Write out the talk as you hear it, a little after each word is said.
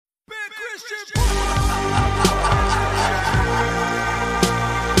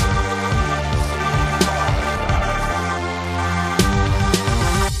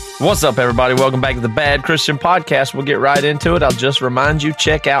What's up, everybody? Welcome back to the Bad Christian Podcast. We'll get right into it. I'll just remind you,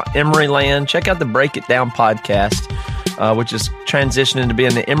 check out Emery Land. Check out the Break It Down podcast, which is transitioning to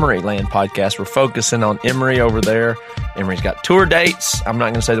being the Emery Land podcast. We're focusing on Emery over there. Emery's got tour dates. I'm not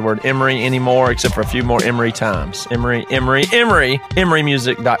going to say the word Emery anymore, except for a few more Emery times.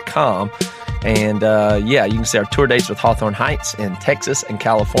 EmeryMusic.com. And yeah, you can see our tour dates with Hawthorne Heights in Texas and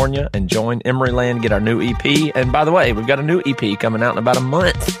California, and join Emery Land, get our new EP. And by the way, we've got a new EP coming out in about a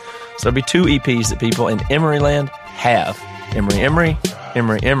month. So there'll be 2 EPs that people in Emery Land have. Emery.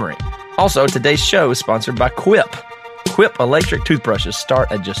 Also, today's show is sponsored by Quip. Quip electric toothbrushes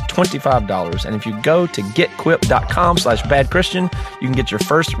start at just $25. And if you go to getquip.com/badchristian, you can get your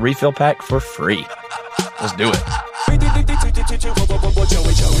first refill pack for free. Let's do it.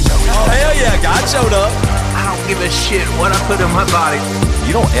 Oh, hell yeah, God showed up. I don't give a shit what I put in my body.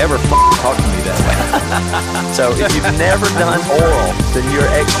 You don't ever talk to me that way. So if you've never done oral, then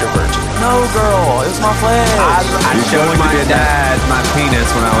you're extrovert. No, girl, it's my flesh. I showed my dad my penis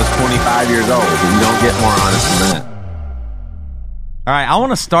when I was 25 years old. You don't get more honest than that. All right, I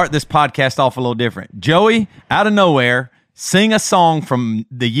want to start this podcast off a little different. Joey, out of nowhere, sing a song from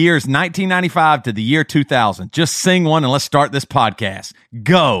the years 1995 to the year 2000. Just sing one and let's start this podcast.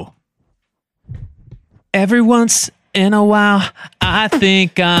 Go. Every once in a while, I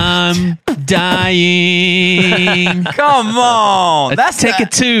think I'm dying. Come on. Take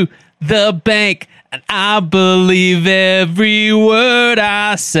it to the bank, and I believe every word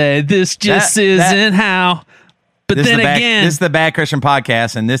I say. This just isn't how. But then again, this is the Bad Christian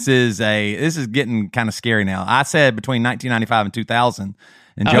Podcast, and this is getting kind of scary now. I said between 1995 and 2000,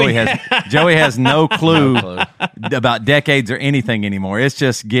 and Joey has no clue about decades or anything anymore. It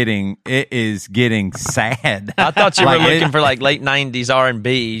is getting sad. I thought you were looking for like late 90s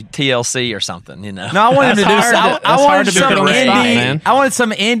R&B, TLC or something, you know. No, I wanted him to do I wanted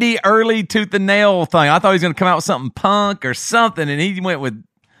some indie, indie early tooth and nail thing. I thought he was going to come out with something punk or something, and he went with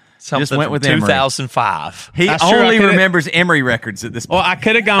something just went from with 2005. He only remembers Emery records at this point. Well, I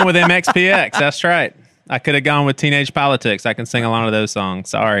could have gone with MXPX. That's right. I could have gone with Teenage Politics. I can sing a lot of those songs.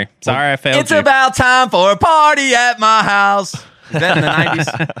 Sorry, I failed. It's about time for a party at my house. Is that in the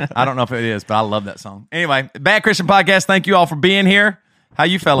 90s? I don't know if it is, but I love that song. Anyway, Bad Christian Podcast, thank you all for being here. How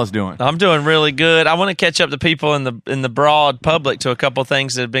you fellas doing? I'm doing really good. I want to catch up to people in the broad public to a couple of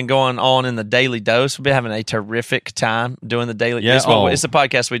things that have been going on in the Daily Dose. We've been having a terrific time doing the Daily Dose. It's a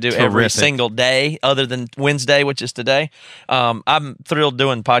podcast we do every single day other than Wednesday, which is today. I'm thrilled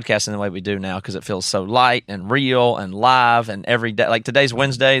doing podcasting the way we do now because it feels so light and real and live, and every day. Like today's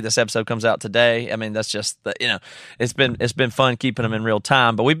Wednesday, this episode comes out today. I mean, that's just, it's been fun keeping them in real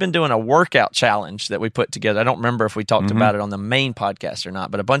time. But we've been doing a workout challenge that we put together. I don't remember if we talked about it on the main podcast or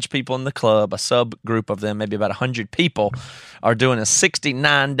not, but a bunch of people in the club, a subgroup of them, maybe about 100 people, are doing a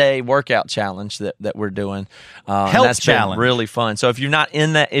 69-day workout challenge that we're doing. Health that's challenge. Been really fun. So if you're not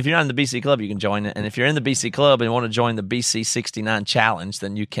in the BC club, you can join it. And if you're in the BC club and want to join the BC 69 challenge,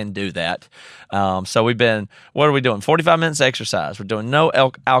 then you can do that. So what are we doing? 45 minutes exercise. We're doing no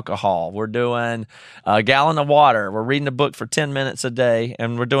alcohol. We're doing a gallon of water. We're reading a book for 10 minutes a day,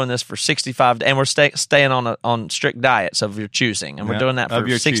 and we're doing this for 65 days. And we're staying on strict diets of your choosing. And we're doing that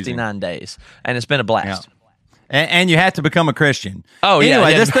for 69 days. And it's been a blast. Yeah. And you have to become a Christian. Oh, yeah.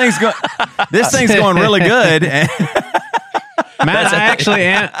 Anyway, this thing's going really good. Matt,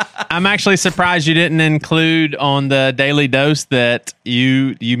 I'm actually surprised you didn't include on the Daily Dose that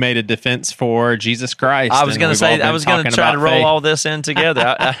you made a defense for Jesus Christ. I was going to say, I was going to try to roll all this in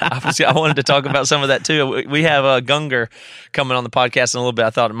together. I wanted to talk about some of that too. We have Gungor coming on the podcast in a little bit.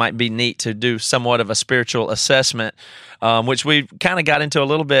 I thought it might be neat to do somewhat of a spiritual assessment, which we kind of got into a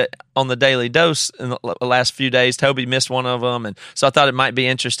little bit on the Daily Dose in the last few days. Toby missed one of them, and so I thought it might be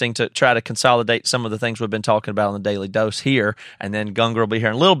interesting to try to consolidate some of the things we've been talking about on the Daily Dose here, and then Gungor will be here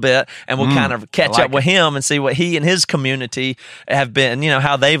in a little bit, and we'll kind of catch up with him and see what he and his community have been,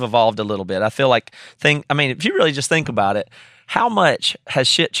 how they've evolved a little bit. I feel like, if you really just think about it, how much has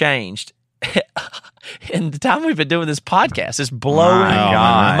shit changed in the time we've been doing this podcast? It's blowing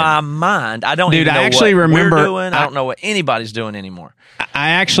my mind. I don't even know what we're doing. I don't know what anybody's doing anymore.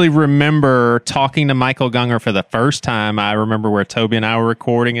 I actually remember talking to Michael Gungor for the first time. I remember where Toby and I were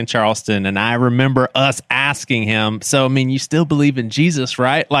recording in Charleston, and I remember us asking him, so, you still believe in Jesus,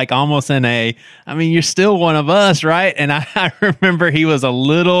 right? Like almost you're still one of us, right? And I remember he was a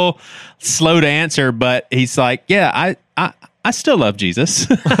little slow to answer, but he's like, yeah, I still love Jesus.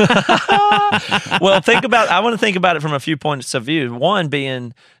 Well, I want to think about it from a few points of view. One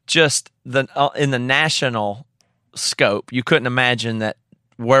being just in the national scope, you couldn't imagine that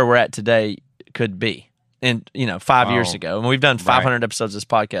where we're at today could be. And 5 years ago, and we've done 500 episodes of this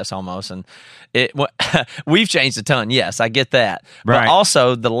podcast almost, and we've changed a ton. Yes, I get that, but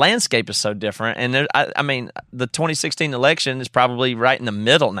also the landscape is so different. And I mean, the 2016 election is probably right in the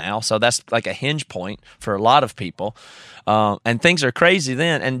middle now, so that's like a hinge point for a lot of people. And things are crazy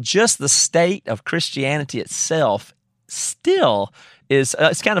then, and just the state of Christianity itself still is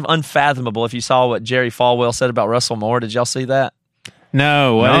it's kind of unfathomable. If you saw what Jerry Falwell said about Russell Moore, did y'all see that?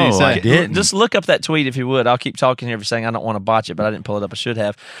 No, what did he say? I didn't. Just look up that tweet if you would. I'll keep talking here for saying I don't want to botch it, but I didn't pull it up. I should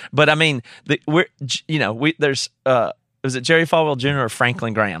have. But I mean, there's is it Jerry Falwell Jr. or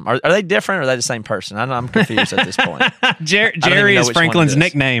Franklin Graham? Are they different or are they the same person? I'm confused at this point. Jerry is Franklin's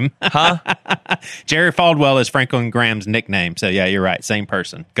nickname. Huh? Jerry Falwell is Franklin Graham's nickname. So yeah, you're right. Same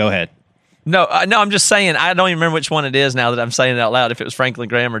person. Go ahead. No, I'm just saying, I don't even remember which one it is now that I'm saying it out loud, if it was Franklin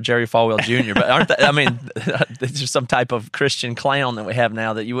Graham or Jerry Falwell Jr. But aren't they, I mean, it's just some type of Christian clown that we have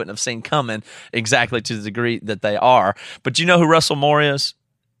now that you wouldn't have seen coming exactly to the degree that they are. But you know who Russell Moore is?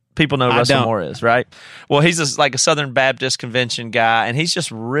 People know who Russell Moore is, right? Well, he's like a Southern Baptist Convention guy, and he's just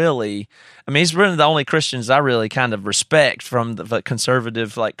really, he's really the only Christians I really kind of respect from the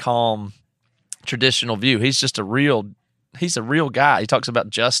conservative, like calm, traditional view. He's just he's a real guy. He talks about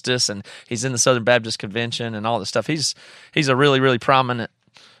justice, and he's in the Southern Baptist Convention and all this stuff. He's a really, really prominent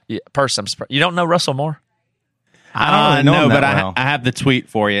person. You don't know Russell Moore? I don't know, but I have the tweet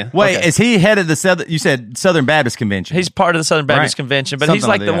for you. Wait, is he head of the Southern? You said Southern Baptist Convention. He's part of the Southern Baptist Convention, but he's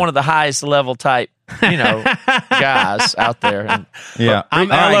like one of the highest level type, guys out there. And, I'm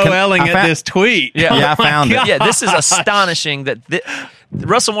LOLing at this tweet. Yeah, I found it. Yeah, this is astonishing that.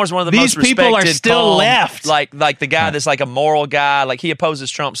 Russell Moore's one of the most respected. These people are still left. Like the guy that's like a moral guy. Like he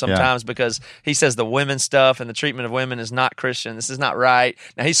opposes Trump sometimes because he says the women stuff and the treatment of women is not Christian. This is not right.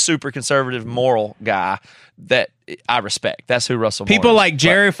 Now he's super conservative, moral guy that I respect. That's who Russell Moore is. People like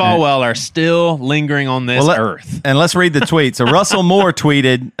Jerry Falwell are still lingering on this earth. And let's read the tweet. So Russell Moore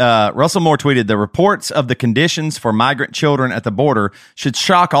tweeted, the reports of the conditions for migrant children at the border should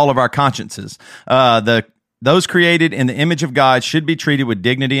shock all of our consciences. Those created in the image of God should be treated with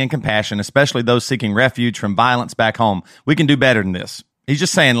dignity and compassion, especially those seeking refuge from violence back home. We can do better than this. He's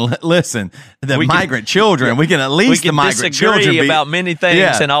just saying, listen, migrant children, we can at least the migrant children disagree about many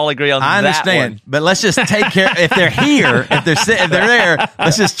things and all agree on that. I understand, one. But let's just take care. If they're here, if they're there,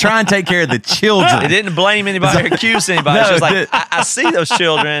 let's just try and take care of the children. He didn't blame anybody or accuse anybody. It's just like I see those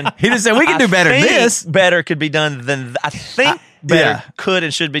children. He just said we can do better than this. Better could be done than I think. Better could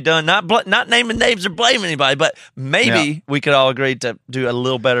and should be done. Not naming names or blaming anybody, but maybe we could all agree to do a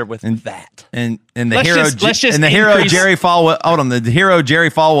little better with that. And the hero Jerry Falwell. Hold on, the hero Jerry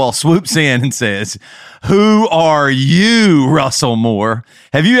Falwell swoops in and says, "Who are you, Russell Moore?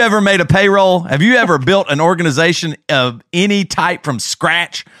 Have you ever made a payroll? Have you ever built an organization of any type from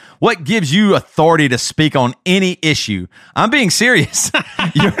scratch? What gives you authority to speak on any issue? I'm being serious.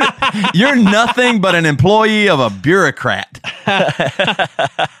 You're nothing but an employee of a bureaucrat."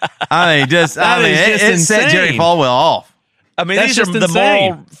 It set Jerry Falwell off. These are the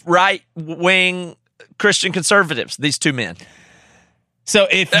moral right-wing Christian conservatives, these two men. So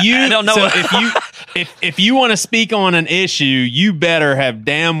if you want to speak on an issue, you better have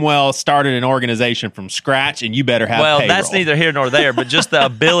damn well started an organization from scratch, and you better have payroll. That's neither here nor there, but just the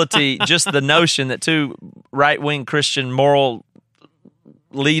ability, just the notion that two right-wing Christian moral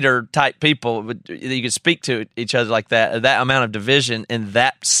leader type people you could speak to each other like that amount of division in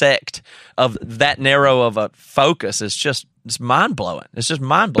that sect of that narrow of a focus is just mind-blowing. It's just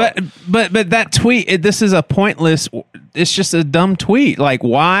mind-blowing. But that tweet, this is a pointless, it's just a dumb tweet. Like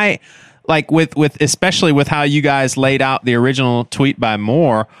why, like with especially with how you guys laid out the original tweet by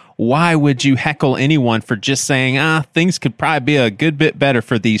Moore, why would you heckle anyone for just saying, things could probably be a good bit better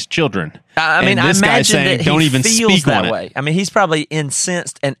for these children? I imagine that he feels that way. He's probably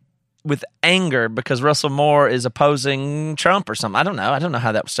incensed and with anger because Russell Moore is opposing Trump or something. I don't know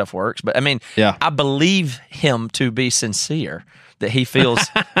how that stuff works, but I believe him to be sincere that he feels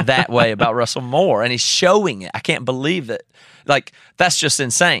that way about Russell Moore, and he's showing it. I can't believe that. Like, that's just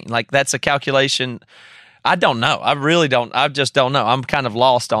insane. Like, that's a calculation. I don't know. I really don't. I just don't know. I'm kind of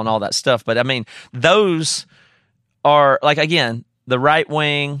lost on all that stuff. But those are, like, again, the right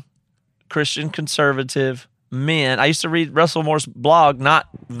wing Christian conservative men. I used to read Russell Moore's blog not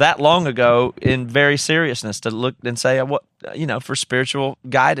that long ago in very seriousness to look and say, what, for spiritual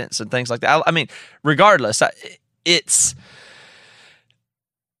guidance and things like that. Regardless,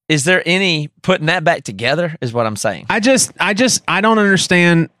 is there any putting that back together is what I'm saying. I don't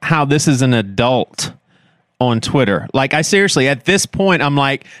understand how this is an adult on Twitter. Like, I seriously, at this point, I'm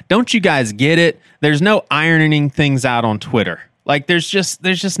like, don't you guys get it? There's no ironing things out on Twitter. Like, there's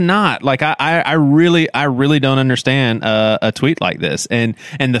just not. Like, I really don't understand a tweet like this, and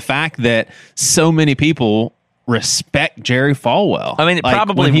the fact that so many people respect Jerry Falwell. I mean, it like,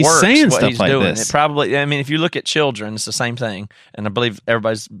 probably he's works saying what stuff he's like doing. this. It probably. I mean, if you look at children, it's the same thing, and I believe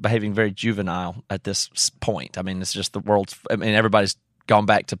everybody's behaving very juvenile at this point. I mean, it's just the world's. I mean, everybody's gone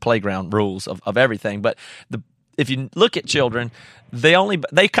back to playground rules of everything. But if you look at children,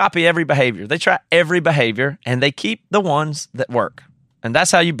 they copy every behavior. They try every behavior, and they keep the ones that work. And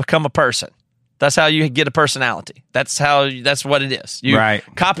that's how you become a person. That's how you get a personality. That's what it is. You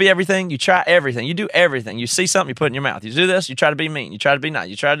copy everything. You try everything. You do everything. You see something, you put it in your mouth. You do this, you try to be mean. You try to be nice.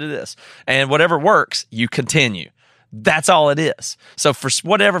 You try to do this. And whatever works, you continue. That's all it is. So for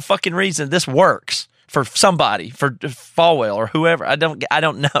whatever fucking reason, this works for somebody, for Falwell or whoever. I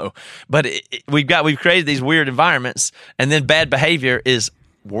don't know. But we've created these weird environments, and then bad behavior is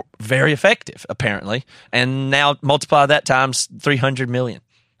very effective, apparently. And now multiply that times 300 million.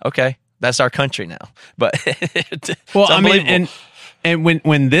 Okay. That's our country now. But well, I mean, and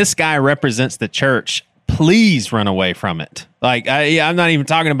when this guy represents the church, please run away from it. Like, I'm not even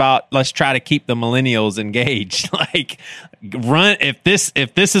talking about let's try to keep the millennials engaged. Like, run if this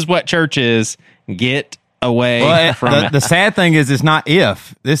is what church is, get away from it. The sad thing is, it's not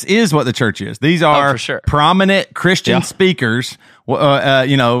if. This is what the church is. These are prominent Christian speakers.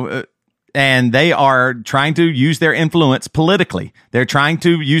 And they are trying to use their influence politically. They're trying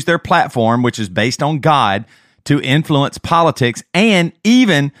to use their platform, which is based on God, to influence politics and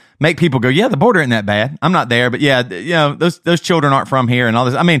even make people go, yeah, the border isn't that bad. I'm not there, but yeah, those children aren't from here and all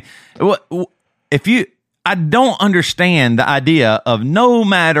this. I mean, I don't understand the idea of no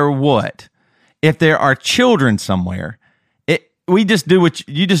matter what, if there are children somewhere, we just do what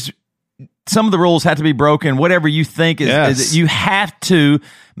you just. Some of the rules have to be broken. Whatever you think is you have to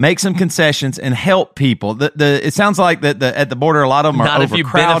make some concessions and help people. It sounds like that at the border, a lot of them are not overcrowded.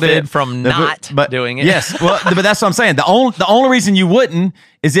 If you benefit from not doing it. Yes, well, but that's what I'm saying. The only reason you wouldn't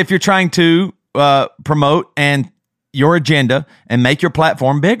is if you're trying to promote your agenda and make your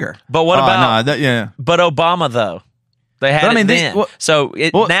platform bigger. But what about? But Obama though. They had it then.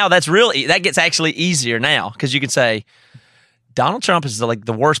 Now that gets actually easier now because you could say, Donald Trump is like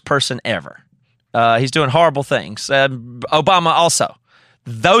the worst person ever. He's doing horrible things. Obama also.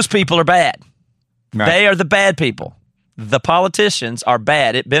 Those people are bad. Right. They are the bad people. The politicians are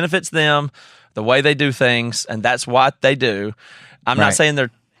bad. It benefits them, the way they do things, and that's what they do. I'm not saying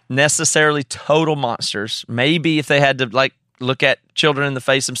they're necessarily total monsters. Maybe if they had to look at children in the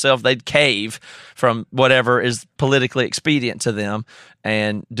face themselves, they'd cave from whatever is politically expedient to them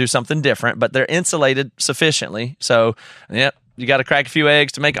and do something different, but they're insulated sufficiently. So, you got to crack a few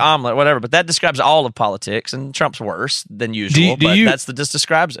eggs to make an omelet, whatever. But that describes all of politics, and Trump's worse than usual. Just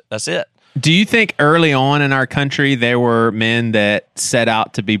describes it. That's it. Do you think early on in our country there were men that set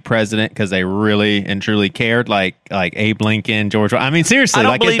out to be president because they really and truly cared, like Abe Lincoln, George? I mean, seriously,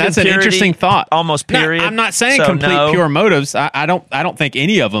 that's an interesting thought. Almost period. No, I'm not saying pure motives. I don't think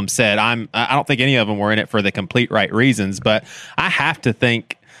any of them said. I don't think any of them were in it for the complete right reasons. But I have to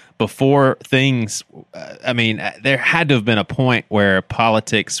think. Before things, there had to have been a point where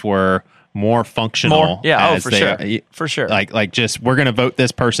politics were more functional. For sure. Like just we're going to vote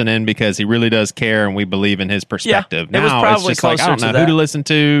this person in because he really does care and we believe in his perspective. Yeah, now it's just like I don't know who to listen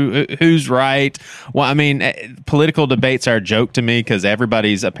to, who's right. Well, I mean, political debates are a joke to me because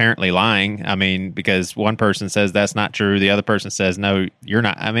everybody's apparently lying. I mean, because one person says that's not true, the other person says no, you're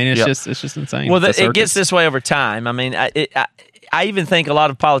not. I mean, it's just insane. Well, it gets this way over time. I mean, I even think a lot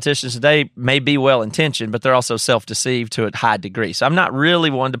of politicians today may be well-intentioned, but they're also self-deceived to a high degree. So I'm not really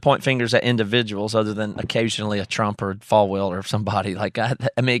one to point fingers at individuals other than occasionally a Trump or Falwell or somebody like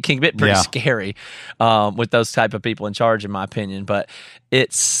that. I mean, it can get pretty scary with those type of people in charge, in my opinion. But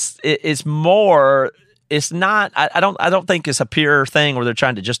it's more... It's not. I don't think it's a pure thing where they're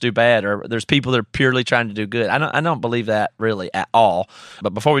trying to just do bad, or there's people that are purely trying to do good. I don't believe that really at all.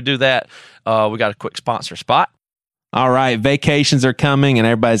 But before we do that, we got a quick sponsor spot. All right, vacations are coming and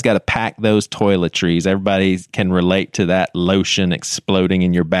everybody's got to pack those toiletries. Everybody can relate to that lotion exploding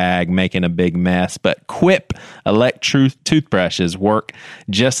in your bag, making a big mess. But Quip electric toothbrushes work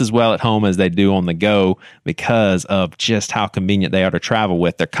just as well at home as they do on the go because of just how convenient they are to travel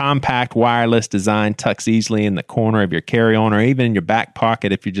with. Their compact, wireless design tucks easily in the corner of your carry-on or even in your back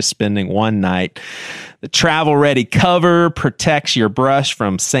pocket if you're just spending one night. The travel-ready cover protects your brush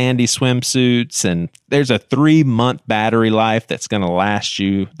from sandy swimsuits and there's a 3-month battery life that's going to last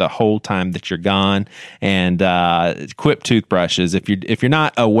you the whole time that you're gone. And Quip toothbrushes, if you're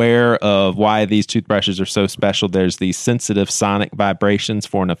not aware of why these toothbrushes are so special, there's these sensitive sonic vibrations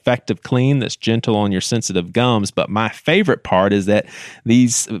for an effective clean that's gentle on your sensitive gums. But my favorite part is that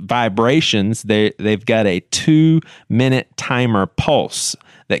these vibrations, they've got a 2-minute timer pulse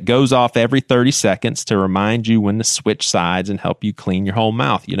that goes off every 30 seconds to remind you when to switch sides and help you clean your whole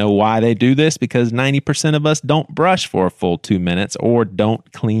mouth. You know why they do this? Because 90% of us don't brush for a full 2 minutes or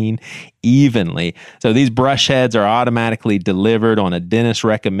don't clean evenly. So these brush heads are automatically delivered on a dentist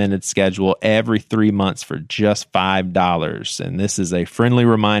recommended schedule every 3 months for just $5. And this is a friendly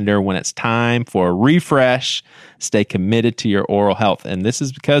reminder when it's time for a refresh. Stay committed to your oral health. And this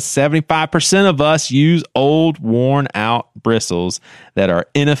is because 75% of us use old, worn out bristles that are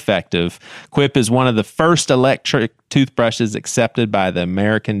ineffective. Quip is one of the first electric toothbrushes accepted by the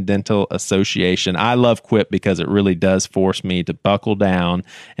American Dental Association. I love Quip because it really does force me to buckle down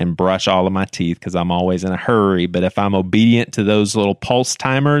and brush all of my teeth because I'm always in a hurry. But if I'm obedient to those little pulse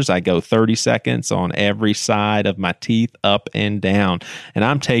timers, I go 30 seconds on every side of my teeth, up and down. And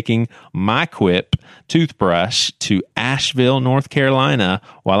I'm taking my Quip toothbrush to Asheville, North Carolina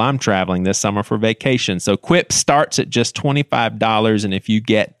while I'm traveling this summer for vacation. So Quip starts at just $25. And if you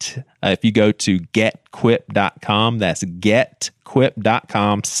go to getquip.com, that's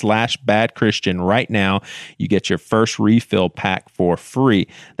getquip.com/badchristian right now, you get your first refill pack for free.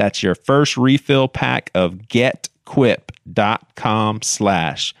 That's your first refill pack of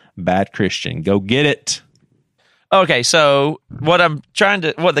getquip.com/badchristian. Go get it. Okay, so what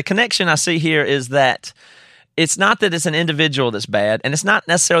the connection I see here is that it's not that it's an individual that's bad, and it's not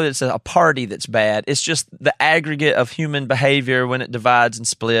necessarily that it's a party that's bad. It's just the aggregate of human behavior when it divides and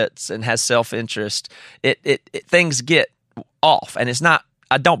splits and has self-interest. Things get off, and it's not.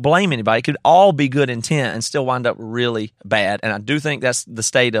 I don't blame anybody. It could all be good intent and still wind up really bad. And I do think that's the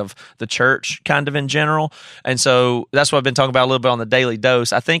state of the church kind of in general. And so that's what I've been talking about a little bit on the Daily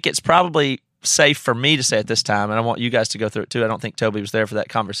Dose. I think it's probably safe for me to say at this time, and I want you guys to go through it too. I don't think Toby was there for that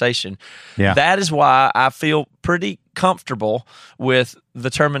conversation. Yeah. That is why I feel pretty comfortable with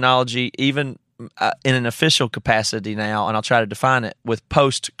the terminology, even in an official capacity now, and I'll try to define it with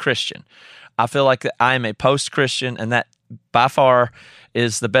post-Christian. I feel like I am a post-Christian, and that by far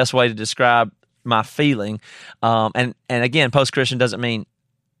is the best way to describe my feeling. And again, post-Christian doesn't mean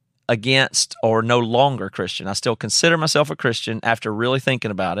against or no longer Christian. I still consider myself a Christian after really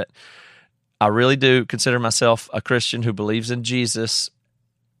thinking about it. I really do consider myself a Christian who believes in Jesus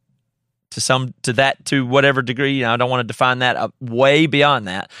to whatever degree. I don't want to define that way beyond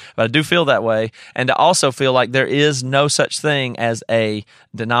that, but I do feel that way. And I also feel like there is no such thing as a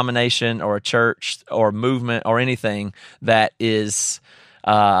denomination or a church or movement or anything that is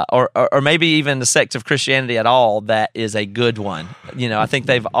or maybe even the sect of Christianity at all that is a good one. I think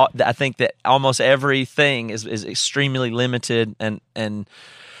that almost everything is extremely limited and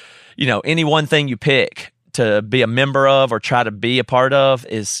any one thing you pick to be a member of or try to be a part of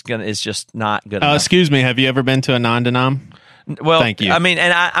is just not good enough. Excuse me, have you ever been to a non-denom? Well, thank you. I mean,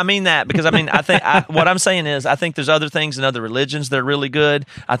 and I mean that because I think what I'm saying is I think there's other things in other religions that are really good.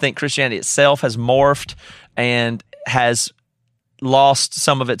 I think Christianity itself has morphed and has lost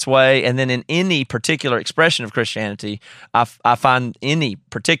some of its way, and then in any particular expression of Christianity, I find any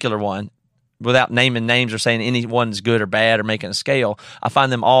particular one, without naming names or saying anyone's good or bad or making a scale, I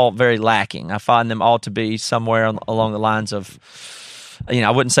find them all very lacking. I find them all to be somewhere along the lines of,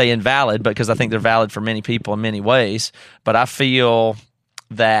 I wouldn't say invalid, because I think they're valid for many people in many ways, but I feel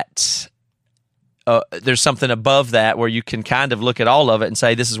that there's something above that where you can kind of look at all of it and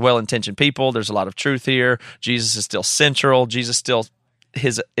say, this is well-intentioned people, there's a lot of truth here, Jesus is still central, Jesus still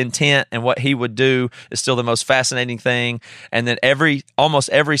his intent and what he would do is still the most fascinating thing. And then almost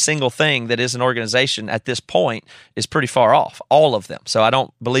every single thing that is an organization at this point is pretty far off, all of them. So I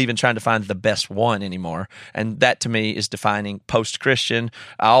don't believe in trying to find the best one anymore. And that to me is defining post-Christian.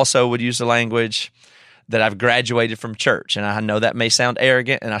 I also would use the language that I've graduated from church. And I know that may sound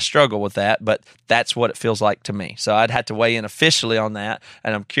arrogant and I struggle with that, but that's what it feels like to me. So I'd have to weigh in officially on that.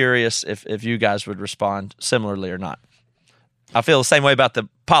 And I'm curious if you guys would respond similarly or not. I feel the same way about the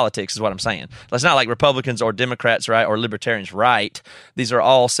politics is what I'm saying. It's not like Republicans or Democrats right or libertarians right. These are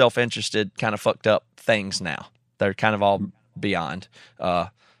all self-interested, kind of fucked up things now. They're kind of all beyond,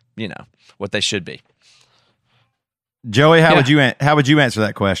 what they should be. Joey, how would you answer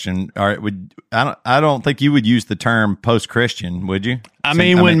that question? All right, I don't think you would use the term post-Christian, would you?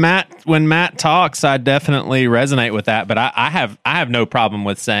 When Matt talks, I definitely resonate with that. But I have no problem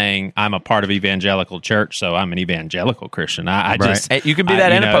with saying I'm a part of evangelical church, so I'm an evangelical Christian. You can be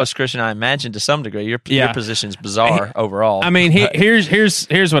that and a post-Christian, I imagine, to some degree. Your position's bizarre overall.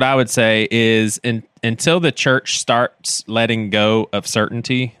 Here's what I would say is until the church starts letting go of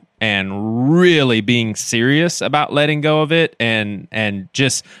certainty and really being serious about letting go of it and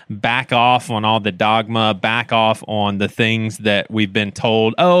just back off on all the dogma, back off on the things that we've been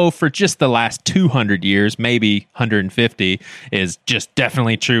told, for just the last 200 years, maybe 150 is just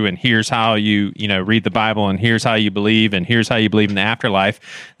definitely true. And here's how you read the Bible, and here's how you believe, and here's how you believe in the afterlife.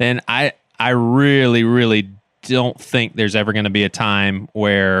 Then I really, really don't think there's ever going to be a time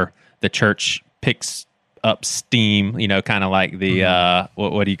where the church picks up steam, kind of like the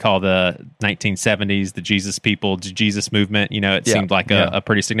what do you call the 1970s, the Jesus movement. It seemed like a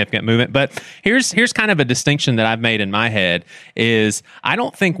pretty significant movement. But here's kind of a distinction that I've made in my head is I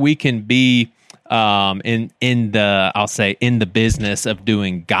don't think we can be in the business of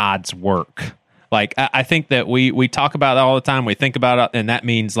doing God's work. Like, I think that we talk about it all the time. We think about it, and that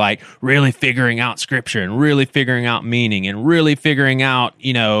means like really figuring out scripture and really figuring out meaning and really figuring out,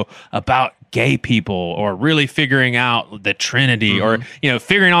 about gay people, or really figuring out the Trinity, or,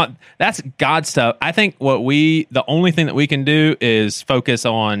 figuring out that's God stuff. I think the only thing that we can do is focus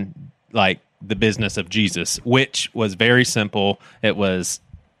on like the business of Jesus, which was very simple. It was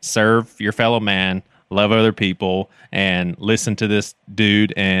serve your fellow man, love other people, and listen to this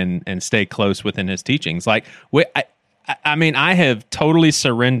dude and stay close within his teachings. Like, I have totally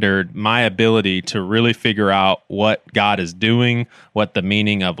surrendered my ability to really figure out what God is doing, what the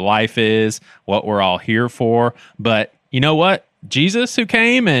meaning of life is, what we're all here for. But you know what? Jesus, who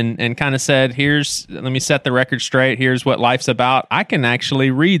came and kind of said, let me set the record straight. Here's what life's about. I can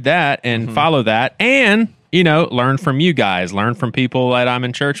actually read that and follow that and, learn from you guys, learn from people that I'm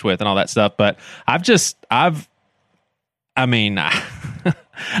in church with and all that stuff. But I've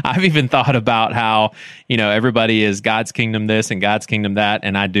even thought about how, everybody is God's kingdom this and God's kingdom that.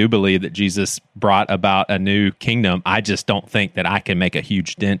 And I do believe that Jesus brought about a new kingdom. I just don't think that I can make a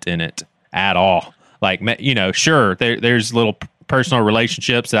huge dent in it at all. Like, sure, there's little personal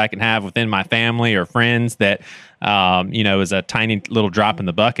relationships that I can have within my family or friends that, is a tiny little drop in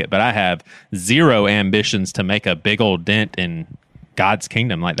the bucket. But I have zero ambitions to make a big old dent in God's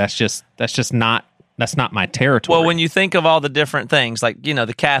kingdom. Like, that's just not. That's not my territory. Well, when you think of all the different things, like,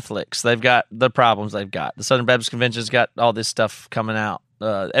 the Catholics, they've got the problems they've got. The Southern Baptist Convention's got all this stuff coming out.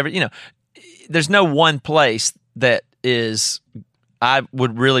 There's no one place that I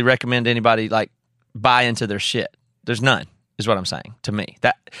would really recommend anybody, like, buy into their shit. There's none, is what I'm saying to me.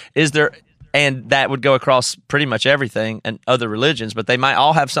 And that would go across pretty much everything and other religions, but they might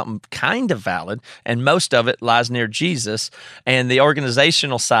all have something kind of valid, and most of it lies near Jesus. And the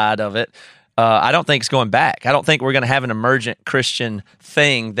organizational side of it, I don't think it's going back. I don't think we're going to have an emergent Christian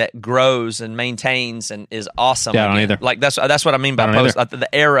thing that grows and maintains and is awesome. Yeah, I don't either. Like, that's what I mean by post. The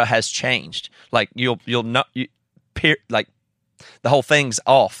era has changed. Like, you'll know, like, the whole thing's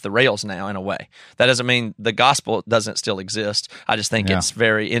off the rails now in a way. That doesn't mean the gospel doesn't still exist. I just think it's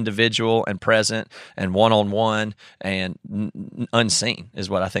very individual and present and one-on-one and unseen is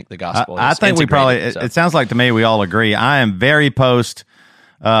what I think the gospel is. I think we probably, it sounds like to me we all agree. I am very post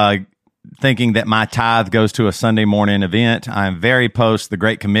thinking that my tithe goes to a Sunday morning event. I'm very post the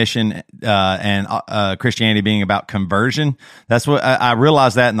Great Commission and Christianity being about conversion. That's what I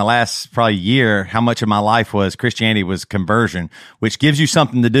realized that in the last probably year, how much of my life was Christianity was conversion, which gives you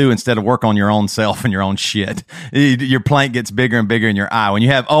something to do instead of work on your own self and your own shit. Your plank gets bigger and bigger in your eye. When you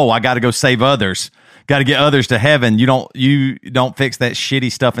have, I got to go save others. Got to get others to heaven. You don't fix that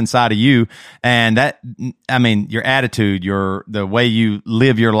shitty stuff inside of you. And your attitude, the way you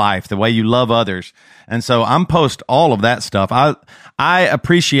live your life, the way you love others. And so I'm post all of that stuff. I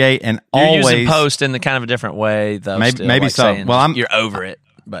appreciate and you're always using post in the kind of a different way though. Maybe like so. Well, you're over it,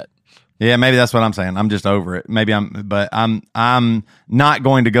 but yeah, maybe that's what I'm saying. I'm just over it. I'm not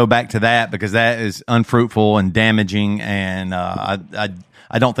going to go back to that because that is unfruitful and damaging. And,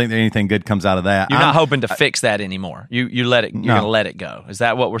 I don't think that anything good comes out of that. You're not hoping to fix that anymore. You let it. You're going to let it go. Is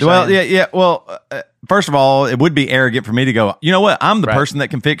that what we're saying? Well, yeah. Well, first of all, it would be arrogant for me to go, you know what? I'm the person that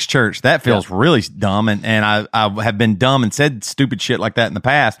can fix church. That feels really dumb. And I have been dumb and said stupid shit like that in the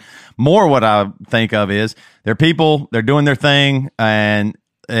past. More what I think of is they're people, they're doing their thing. And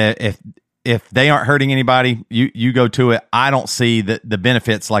if they aren't hurting anybody, you go to it. I don't see the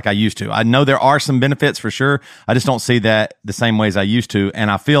benefits like I used to. I know there are some benefits for sure. I just don't see that the same way as I used to. And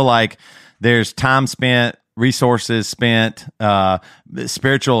I feel like there's time spent resources spent,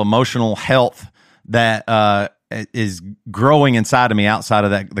 spiritual, emotional health that is growing inside of me outside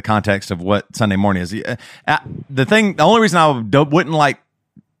of the context of what Sunday morning is. The only reason I wouldn't like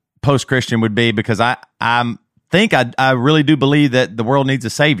post-Christian would be because I really do believe that the world needs a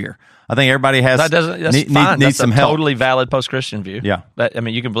savior. I think everybody has that's fine. Needs some a help. Totally valid post-Christian view. Yeah,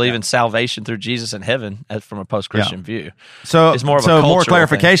 you can believe in salvation through Jesus in heaven from a post-Christian view. So it's more of a cultural more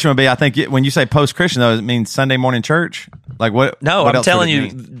clarification thing. Would be, I think when you say post-Christian, though, it means Sunday morning church. Like what? No, what I'm else telling would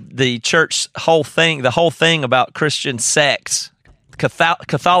it you, mean? the church the whole thing about Christian sects,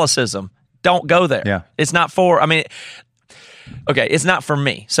 Catholicism. Don't go there. Yeah, it's not for. Okay, it's not for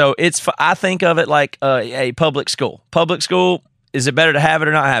me. So I think of it like a public school. Public school. Is it better to have it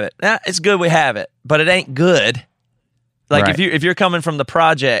or not have it? It's good we have it, but it ain't good. Like right. if you're coming from the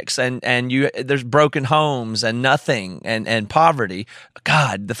projects and there's broken homes and nothing and poverty,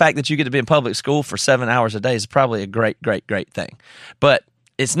 God, the fact that you get to be in public school for 7 hours a day is probably a great thing. But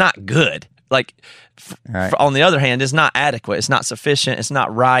it's not good. Like right. On the other hand, it's not adequate. It's not sufficient. It's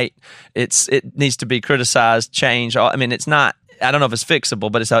not right. It needs to be criticized, changed. It's not. I don't know if it's fixable,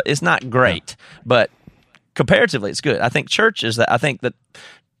 but it's not great. Yeah. But comparatively, it's good. I think churches I think that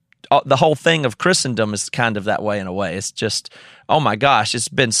the whole thing of Christendom is kind of that way in a way. It's just, oh my gosh, it's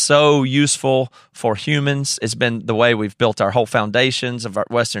been so useful for humans. It's been the way we've built our whole foundations of our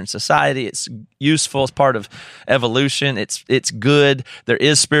Western society. It's useful as part of evolution. It's good. There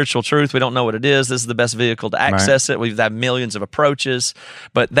is spiritual truth. We don't know what it is. This is the best vehicle to access it. We've had millions of approaches.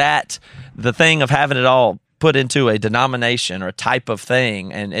 But the thing of having it all put into a denomination or a type of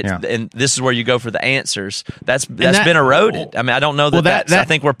thing, and and this is where you go for the answers. That's been eroded. I don't know that. I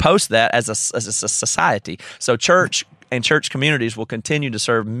think we're post that as a society. So church and church communities will continue to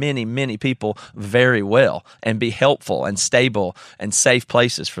serve many, many people very well and be helpful and stable and safe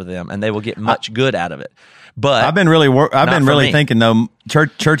places for them, and they will get much good out of it. But I've been really thinking though,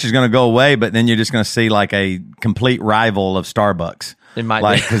 church is going to go away, but then you're just going to see like a complete rival of Starbucks. It might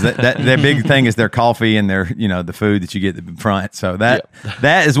be because their big thing is their coffee and their the food that you get in front. So that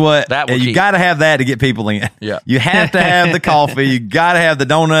is what you got to have that to get people in. Yeah. You have to have the coffee. You got to have the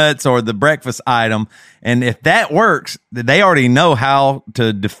donuts or the breakfast item, and if that works, they already know how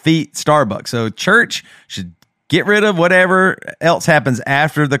to defeat Starbucks. So church should get rid of whatever else happens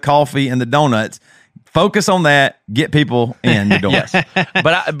after the coffee and the donuts. Focus on that. Get people in the door. Yes.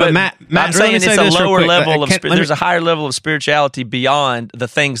 But Matt, I'm saying it's a lower level of there's a higher level of spirituality beyond the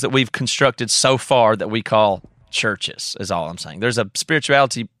things that we've constructed so far that we call churches. Is all I'm saying. There's a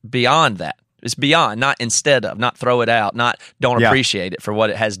spirituality beyond that. It's beyond, not instead of, not throw it out, not don't appreciate it for what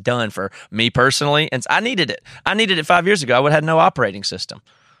it has done for me personally. And I needed it. I needed it 5 years ago. I would have had no operating system.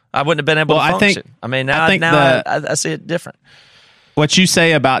 I wouldn't have been able to function. I see it different. What you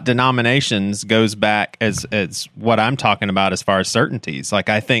say about denominations goes back as what I'm talking about as far as certainties. Like,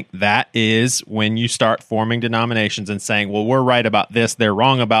 I think that is when you start forming denominations and saying, well, we're right about this, they're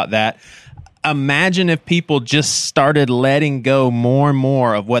wrong about that. Imagine if people just started letting go more and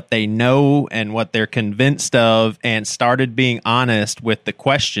more of what they know and what they're convinced of and started being honest with the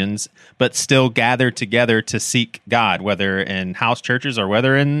questions, but still gathered together to seek God, whether in house churches or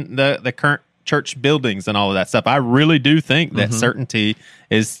whether in the current church buildings and all of that stuff. I really do think that certainty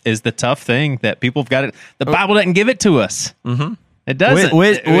is the tough thing that people have got it. The Bible doesn't give it to us. Mm-hmm. It doesn't.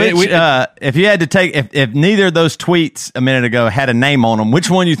 If you had to take, if neither of those tweets a minute ago had a name on them, which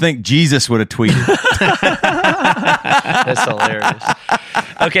one you think Jesus would have tweeted? That's hilarious.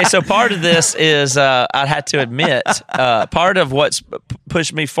 Okay, so part of this is, I had to admit, part of what's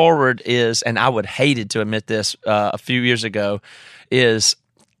pushed me forward is, and I would hated to admit this a few years ago, is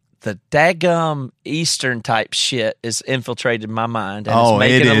the daggum Eastern type shit is infiltrated my mind and it's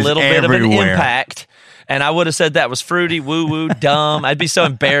making a little bit of an impact. And I would have said that was fruity, woo-woo, dumb. I'd be so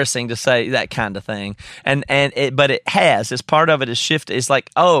embarrassing to say that kind of thing. But it has. As part of it is shifted. It's like,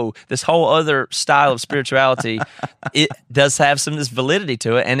 this whole other style of spirituality, it does have some of this validity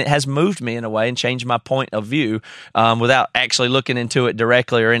to it, and it has moved me in a way and changed my point of view without actually looking into it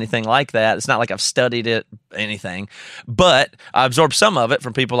directly or anything like that. It's not like I've studied it, anything. But I absorbed some of it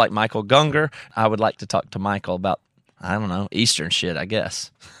from people like Michael Gungor. I would like to talk to Michael about, I don't know, Eastern shit, I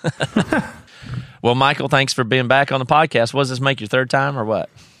guess. Well, Michael, thanks for being back on the podcast. Was this make your third time or what?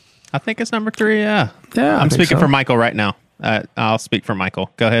 I think it's number 3, yeah. I'm speaking for Michael right now. I'll speak for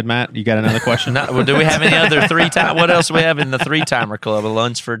Michael. Go ahead, Matt. You got another question? Well, do we have any other 3-time? What else do we have in the 3-timer club? A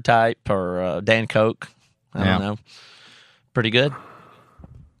Lunsford type or Dan Koch? I don't know. Pretty good?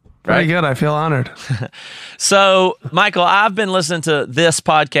 Very good. I feel honored. So, Michael, I've been listening to this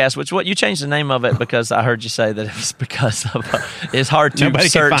podcast, what you changed the name of it because I heard you say that it was because of it's hard to Nobody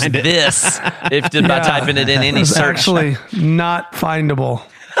search can find it. this by typing it in any It's search. actually not findable.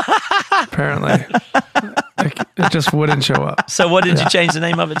 Apparently, it just wouldn't show up. So, what did you change the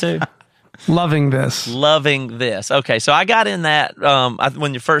name of it to? Loving this. Loving this. Okay, so I got in that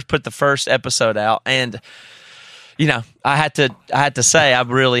when you first put the first episode out, and I had to say I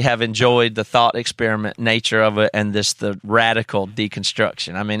really have enjoyed the thought experiment nature of it and the radical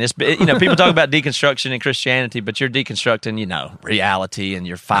deconstruction. I mean, people talk about deconstruction in Christianity, but you're deconstructing, reality and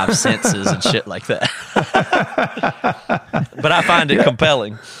your five senses and shit like that. But I find it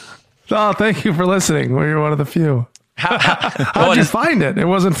compelling. Oh, thank you for listening. Well, you're one of the few. How'd you find it? It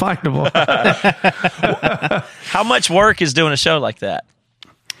wasn't findable. How much work is doing a show like that?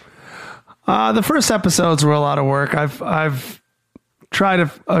 The first episodes were a lot of work. I've tried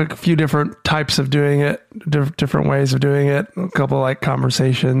a few different types of doing it, different ways of doing it. A couple like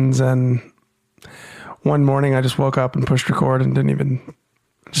conversations, and one morning I just woke up and pushed record and didn't even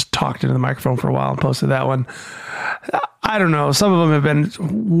just talked into the microphone for a while and posted that one. I don't know. Some of them have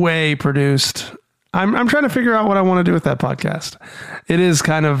been way produced. I'm trying to figure out what I want to do with that podcast. It is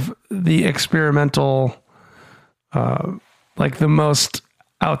kind of the experimental, like the most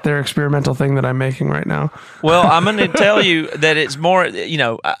out there experimental thing that I'm making right now. Well, I'm going to tell you that it's more,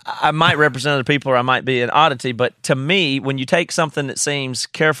 I might represent other people or I might be an oddity, but to me, when you take something that seems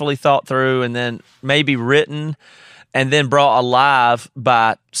carefully thought through and then maybe written and then brought alive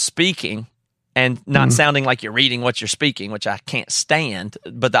by speaking and not sounding like you're reading what you're speaking, which I can't stand,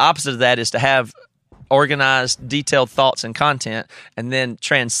 but the opposite of that is to have organized, detailed thoughts and content, and then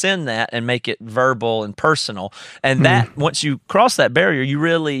transcend that and make it verbal and personal. And that, once you cross that barrier, you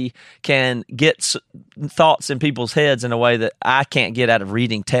really can get thoughts in people's heads in a way that I can't get out of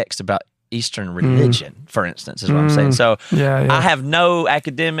reading text about Eastern religion, for instance, is what I'm saying. So I have no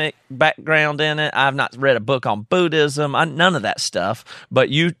academic background in it. I've not read a book on Buddhism, none of that stuff. But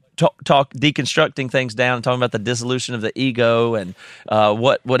you talk deconstructing things down and talking about the dissolution of the ego and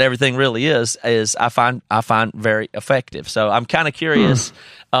what everything really is I find very effective. So I'm kind of curious.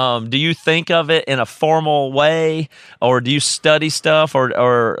 Do you think of it in a formal way, or do you study stuff,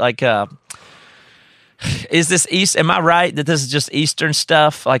 or like? Is this East? Am I right that this is just Eastern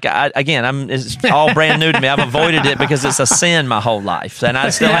stuff? Like it's all brand new to me. I've avoided it because it's a sin my whole life, and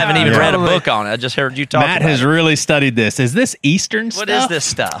I still haven't even read a book on it. I just heard you talk. Matt has really studied this. Is this Eastern stuff? What is this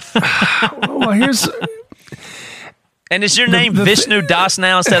stuff? Well, here's. And is your name Vishnu Das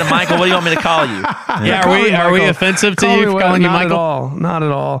now instead of Michael? What do you want me to call you? Yeah, are we offensive to you for calling you Michael? Not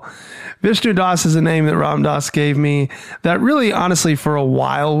at all. Vishnu Das is a name that Ram Dass gave me that really, honestly, for a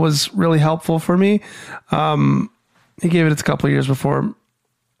while was really helpful for me. He gave it a couple of years before.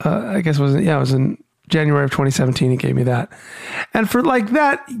 I guess it was in January of 2017. He gave me that. And for like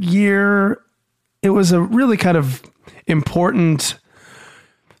that year, it was a really kind of important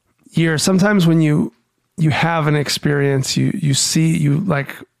year. Sometimes when you have an experience, you see, you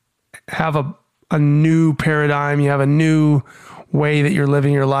like have a new paradigm, you have a new way that you're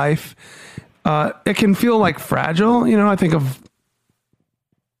living your life. It can feel like fragile. I think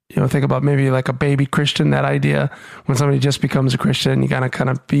about maybe like a baby Christian, that idea when somebody just becomes a Christian, you gotta kind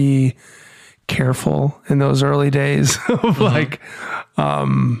of be careful in those early days of like,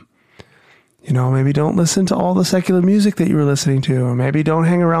 maybe don't listen to all the secular music that you were listening to, or maybe don't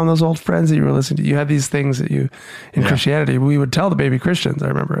hang around those old friends that you were listening to. You had these things that in Christianity, we would tell the baby Christians, I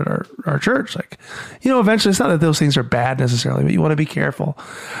remember at our church, like, eventually it's not that those things are bad necessarily, but you want to be careful.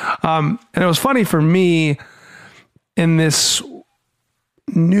 And it was funny for me in this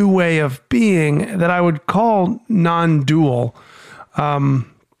new way of being that I would call non-dual,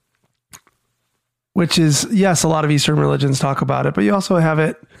 which is, yes, a lot of Eastern religions talk about it, but you also have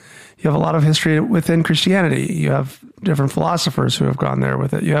it. You have a lot of history within Christianity. You have different philosophers who have gone there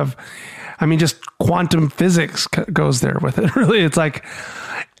with it. You have, just quantum physics goes there with it. Really, it's like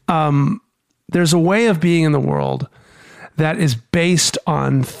there's a way of being in the world that is based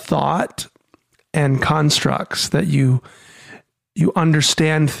on thought and constructs, that you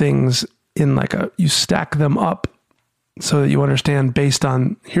understand things in like you stack them up so that you understand based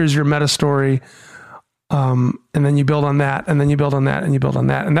on, here's your meta story. And then you build on that, and then you build on that, and you build on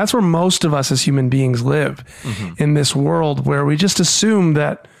that. And that's where most of us as human beings live, in this world where we just assume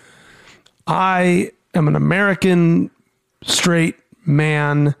that I am an American straight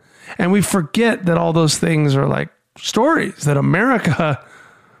man. And we forget that all those things are like stories, that America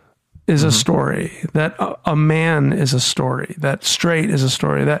is a story, that a man is a story, that straight is a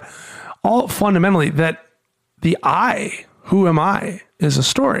story, that all fundamentally, that the I who am I is a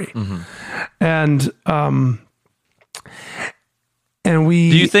story. And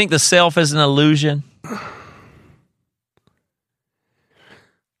we... Do you think the self is an illusion?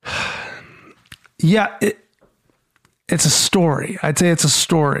 Yeah, it's a story. I'd say it's a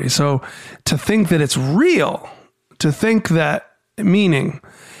story. So to think that it's real, to think that, meaning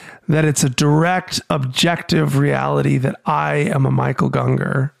that it's a direct, objective reality that I am a Michael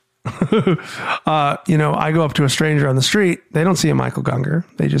Gungor. I go up to a stranger on the street. They don't see a Michael Gungor.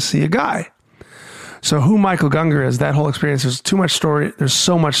 They just see a guy. So who Michael Gungor is, that whole experience, there's too much story. There's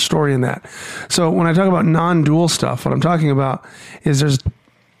so much story in that. So when I talk about non-dual stuff, what I'm talking about is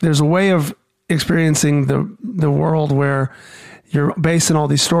there's a way of experiencing the world where you're based on all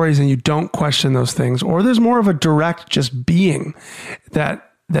these stories and you don't question those things, or there's more of a direct just being that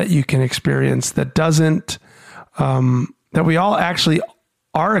you can experience that doesn't that we all actually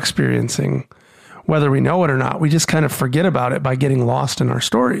are experiencing, whether we know it or not. We just kind of forget about it by getting lost in our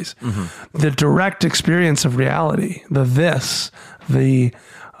stories. The direct experience of reality, the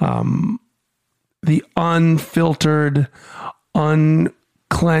unfiltered,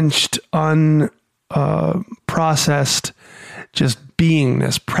 unclenched, unprocessed, just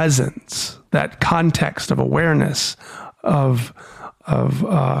beingness, presence, that context of awareness, of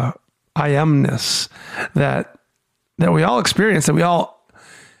I amness that we all experience,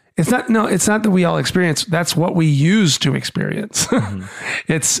 it's not that we all experience, that's what we use to experience.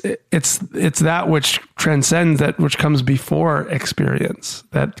 It's that which transcends, that which comes before experience,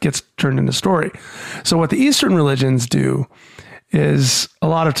 that gets turned into story. So what the Eastern religions do is a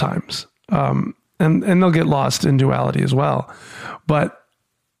lot of times, and they'll get lost in duality as well, but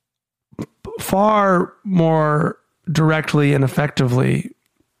far more directly and effectively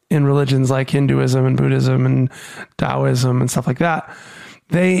in religions like Hinduism and Buddhism and Taoism and stuff like that,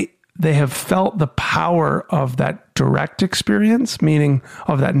 they have felt the power of that direct experience, meaning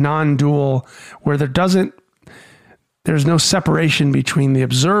of that non-dual, where there's no separation between the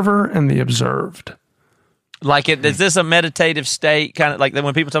observer and the observed. Like, is this a meditative state? Kind of like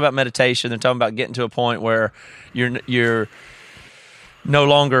when people talk about meditation, they're talking about getting to a point where you're no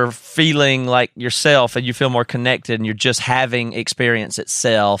longer feeling like yourself and you feel more connected and you're just having experience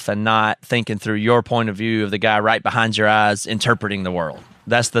itself and not thinking through your point of view of the guy right behind your eyes interpreting the world.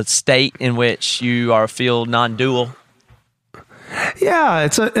 That's the state in which you feel non-dual. Yeah,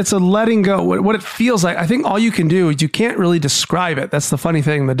 it's a letting go. What it feels like, I think all you can do is you can't really describe it. That's the funny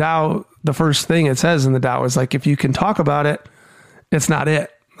thing. The Tao, the first thing it says in the Tao is like, if you can talk about it, it's not it.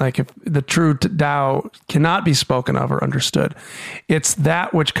 Like, if the true Tao cannot be spoken of or understood, it's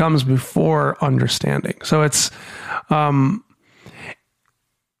that which comes before understanding. So it's, but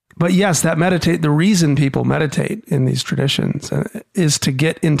yes, the reason people meditate in these traditions is to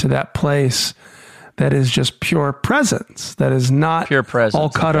get into that place that is just pure presence, that is not pure presence, all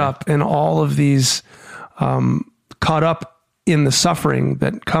caught up in all of these, caught up in the suffering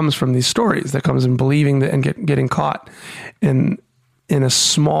that comes from these stories, that comes in believing that and getting caught in a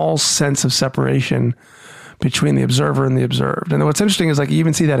small sense of separation between the observer and the observed. And what's interesting is, like, you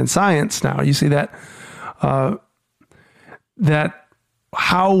even see that in science now. You see that that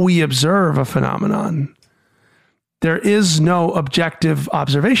how we observe a phenomenon, there is no objective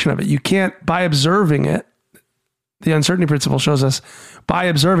observation of it. You can't, by observing it, the uncertainty principle shows us, by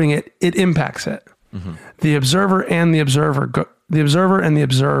observing it, it impacts it. The observer and the observer, the observer and the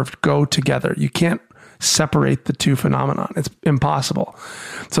observed go together. You can't separate the two phenomenon. It's impossible.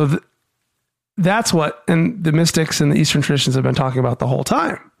 So that's what, and the mystics and the Eastern traditions have been talking about the whole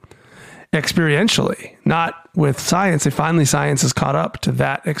time, experientially, not with science. Science has caught up to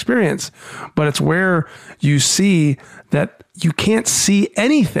that experience, but it's where you see that you can't see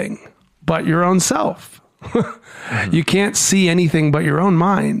anything but your own self. You can't see anything but your own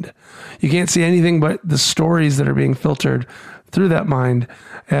mind. You can't see anything but the stories that are being filtered through that mind.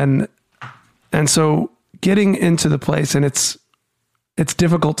 And so getting into the place, and it's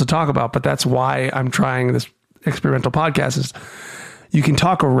difficult to talk about, but that's why I'm trying this experimental podcast, is you can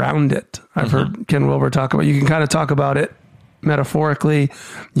talk around it. I've heard Ken Wilber talk about, you can kind of talk about it metaphorically.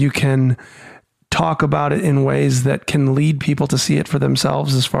 You can talk about it in ways that can lead people to see it for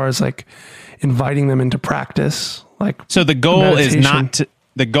themselves, as far as like inviting them into practice. Like, so the goal is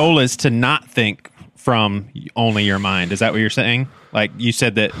to not think from only your mind. Is that what you're saying? Like, you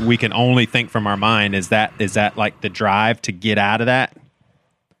said that we can only think from our mind. Is that like the drive to get out of that?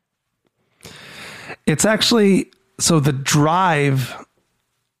 It's actually, so the drive.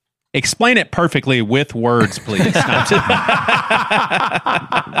 Explain it perfectly with words, please.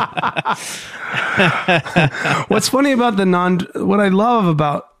 What's funny about what I love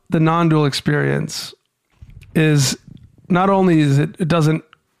about the non-dual experience is not only is it doesn't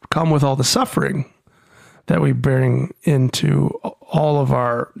come with all the suffering that we bring into all of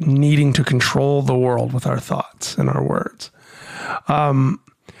our needing to control the world with our thoughts and our words.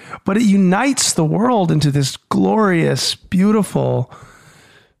 But it unites the world into this glorious, beautiful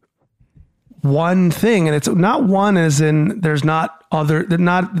one thing. And it's not one as in there's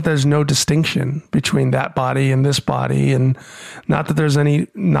no distinction between that body and this body. And not that there's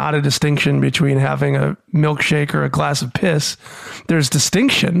not a distinction between having a milkshake or a glass of piss. There's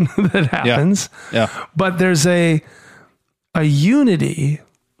distinction that happens. Yeah. But there's a unity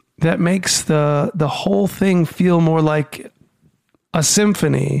that makes the whole thing feel more like a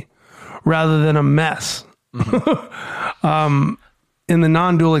symphony rather than a mess. In the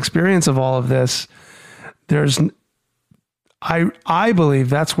non-dual experience of all of this, I believe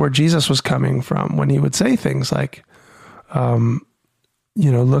that's where Jesus was coming from when he would say things like,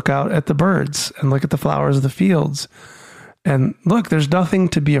 look out at the birds and look at the flowers of the fields. And look, there's nothing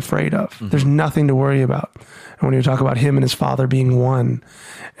to be afraid of. Mm-hmm. There's nothing to worry about. And when he would talk about him and his Father being one,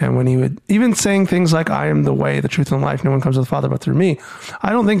 and when he would even saying things like, I am the way, the truth, and the life, no one comes to the Father but through me. I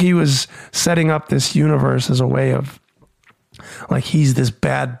don't think he was setting up this universe as a way of, like, he's this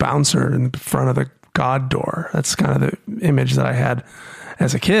bad bouncer in front of the God door. That's kind of the image that I had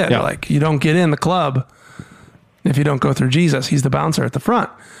as a kid. Yeah. Like, you don't get in the club if you don't go through Jesus. He's the bouncer at the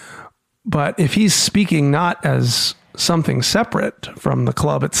front. But if he's speaking not as something separate from the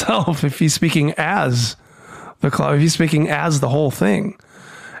club itself, if he's speaking as the club, if he's speaking as the whole thing,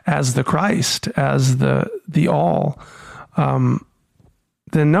 as the Christ, as the all,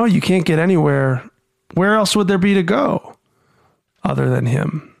 then no, you can't get anywhere. Where else would there be to go other than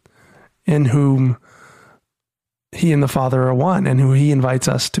him, in whom he and the Father are one, and who he invites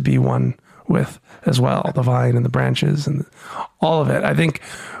us to be one with as well, the vine and the branches and all of it. I think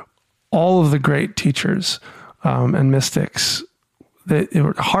all of the great teachers and mystics, it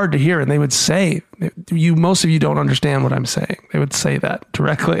were hard to hear, and they would say, most of you don't understand what I'm saying. They would say that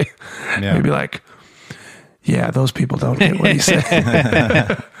directly. Yeah. They'd be like, yeah, those people don't get what he's saying.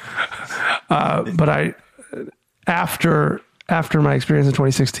 But after my experience in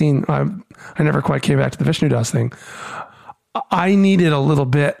 2016, I never quite came back to the Vishnu Das thing. I needed a little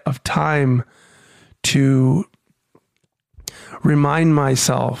bit of time to remind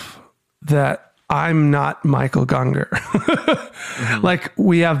myself that I'm not Michael Gungor. Mm-hmm. Like,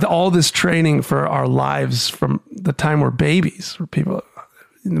 we have all this training for our lives from the time we're babies. For people,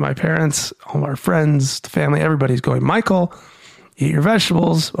 my parents, all our friends, the family, everybody's going, Michael, eat your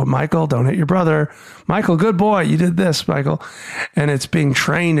vegetables. Oh, Michael, don't hit your brother. Michael, good boy, you did this, Michael. And it's being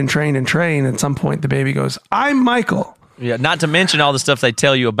trained and trained and trained. At some point, the baby goes, I'm Michael. Yeah, not to mention all the stuff they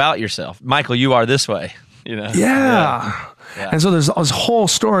tell you about yourself. Michael, you are this way. Yeah. And so there's this whole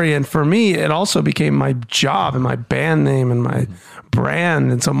story. And for me, it also became my job and my band name and my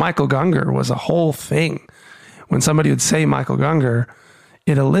brand. And so Michael Gungor was a whole thing. When somebody would say Michael Gungor,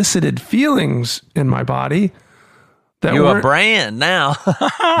 it elicited feelings in my body. You're a brand now.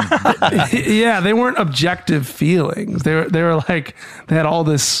 Yeah, they weren't objective feelings. They were like, they had all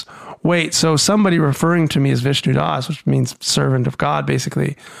this weight. So somebody referring to me as Vishnu Das, which means servant of God,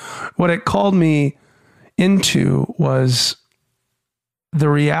 basically, what it called me into was the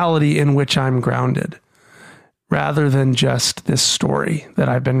reality in which I'm grounded, rather than just this story that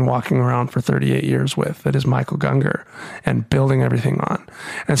I've been walking around for 38 years with, that is Michael Gungor, and building everything on.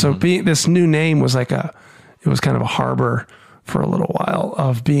 And so this new name was like it was kind of a harbor for a little while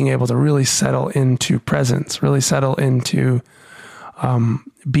of being able to really settle into presence, really settle into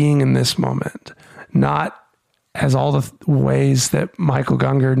being in this moment, not as all the ways that Michael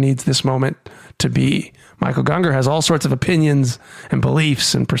Gungor needs this moment to be. Michael Gungor has all sorts of opinions and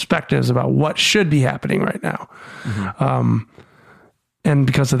beliefs and perspectives about what should be happening right now. Mm-hmm. And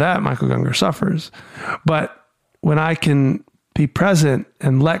because of that, Michael Gungor suffers. But when I can be present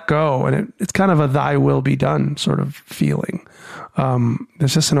and let go, and it's kind of a thy will be done sort of feeling.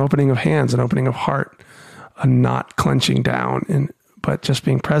 There's just an opening of hands, an opening of heart, a not clenching down, but just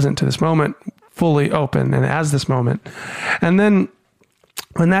being present to this moment, fully open and as this moment. And then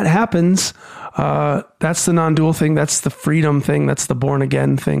when that happens, that's the non-dual thing. That's the freedom thing. That's the born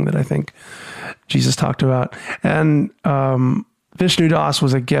again thing that I think Jesus talked about. And Vishnu Das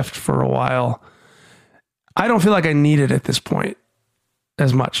was a gift for a while. I don't feel like I need it at this point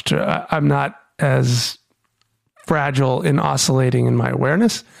as much. I'm not as fragile in oscillating in my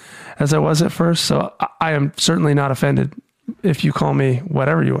awareness as I was at first. So I am certainly not offended if you call me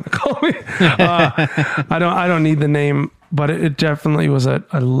whatever you want to call me. I don't need the name, but it definitely was a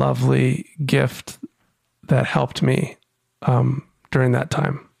lovely gift that helped me during that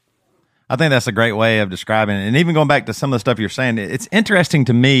time. I think that's a great way of describing it. And even going back to some of the stuff you're saying, it's interesting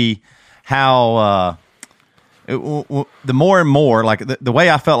to me how the more and more, like the way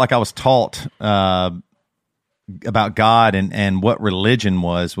I felt like I was taught about God and what religion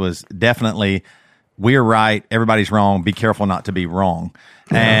was definitely we're right, everybody's wrong, be careful not to be wrong.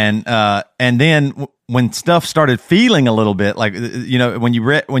 Yeah. And then when stuff started feeling a little bit like, when you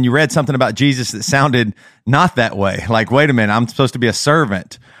read something about Jesus that sounded not that way, like, wait a minute, I'm supposed to be a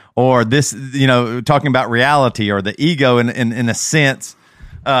servant, or this, talking about reality or the ego in a sense,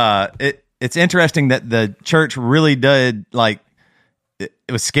 it's interesting that the church really did, like,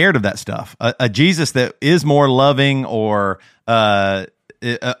 it was scared of that stuff. A Jesus that is more loving or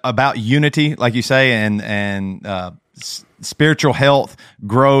about unity, like you say, and spiritual health,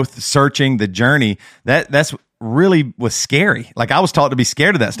 growth, searching the journey. That's really was scary. Like, I was taught to be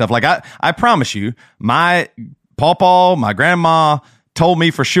scared of that stuff. Like, I promise you, my pawpaw, my grandma told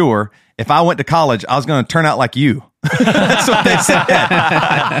me for sure if I went to college, I was going to turn out like you. That's what they said.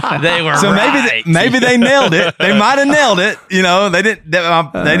 They were so right. maybe they nailed it. They might have nailed it. They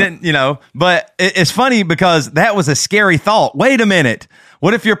didn't. But it's funny because that was a scary thought. Wait a minute.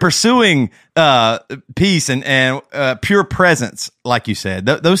 What if you're pursuing peace and pure presence, like you said?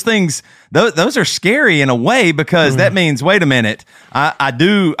 Those things, those are scary in a way because that means, wait a minute,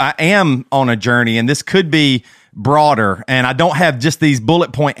 I am on a journey, and this could be broader, and I don't have just these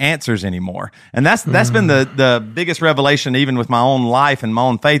bullet point answers anymore. And that's been the biggest revelation, even with my own life and my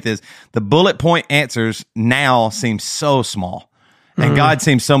own faith, is the bullet point answers now seem so small, and God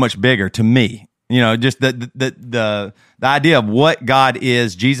seems so much bigger to me. Just the idea of what God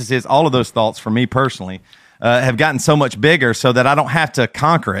is, Jesus is, all of those thoughts for me personally have gotten so much bigger, so that I don't have to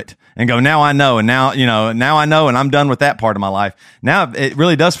conquer it and go, now I know, and now I know, and I'm done with that part of my life. Now it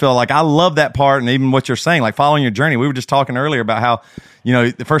really does feel like I love that part, and even what you're saying, like following your journey. We were just talking earlier about how,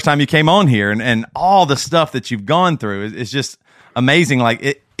 the first time you came on here and all the stuff that you've gone through is just amazing. Like,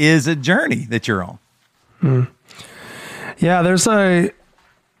 it is a journey that you're on. Yeah,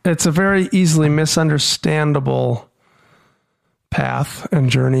 it's a very easily misunderstandable path and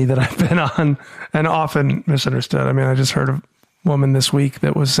journey that I've been on, and often misunderstood. I mean, I just heard a woman this week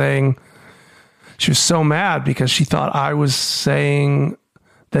that was saying she was so mad because she thought I was saying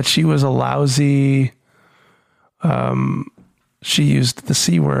that she was a lousy, she used the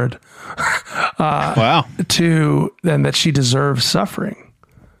C word, wow, and that she deserves suffering.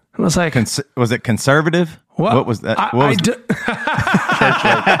 I was like, was it conservative? What was that?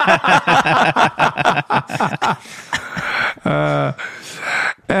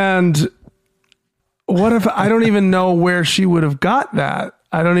 And what if I don't even know where she would have got that?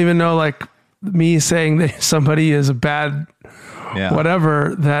 I don't even know, like, me saying that somebody is a bad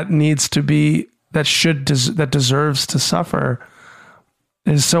whatever that needs to be, that deserves to suffer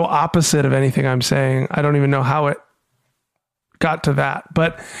is so opposite of anything I'm saying. I don't even know how it got to that,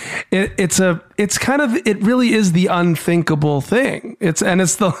 but it really is the unthinkable thing. It's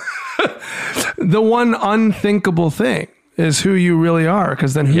the the one unthinkable thing is who you really are,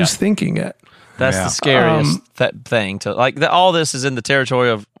 because then who's thinking it? That's the scariest thing to all this is in the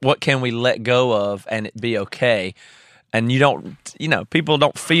territory of what can we let go of and it be okay. And people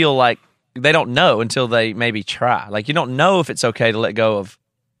don't feel like they don't know until they maybe try. Like, you don't know if it's okay to let go of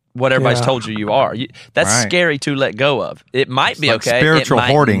what everybody's told you are. That's scary to let go of. It might be like okay. Spiritual it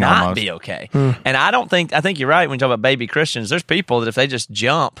might hoarding not almost. be okay. And I think you're right when you talk about baby Christians. There's people that if they just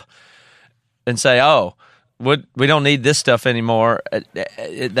jump and say, "Oh, we don't need this stuff anymore,"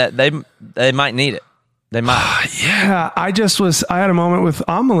 that they might need it. They might. Yeah, I had a moment with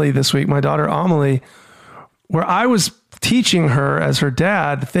Amelie this week, my daughter Amelie, where I was teaching her as her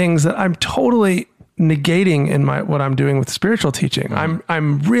dad things that I'm totally negating in what I'm doing with spiritual teaching.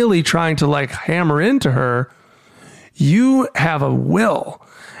 I'm really trying to hammer into her, you have a will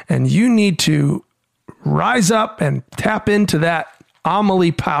and you need to rise up and tap into that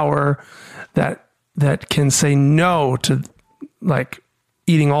Amelie power that can say no to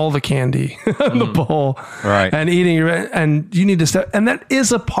eating all the candy in the bowl, right? And and you need to step, and that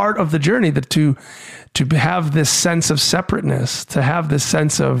is a part of the journey, to have this sense of separateness, to have this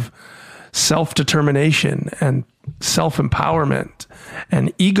sense of self-determination and self-empowerment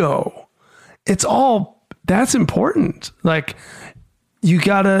and ego. That's important. You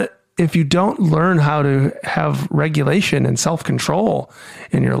gotta, if you don't learn how to have regulation and self-control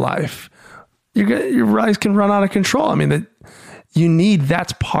in your life, your life can run out of control. I mean,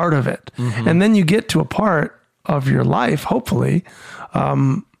 that's part of it. Mm-hmm. And then you get to a part of your life, hopefully,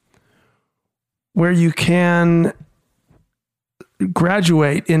 where you can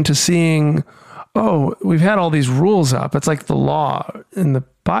graduate into seeing oh, we've had all these rules up. It's like the law in the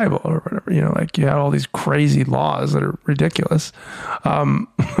Bible or whatever, like you had all these crazy laws that are ridiculous.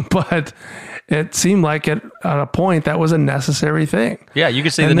 But it seemed like at a point that was a necessary thing. Yeah, you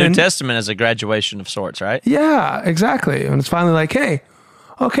could see the New Testament as a graduation of sorts, right? Yeah, exactly. And it's finally like, hey,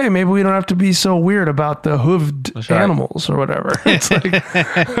 okay, maybe we don't have to be so weird about the hooved animals or whatever. It's like,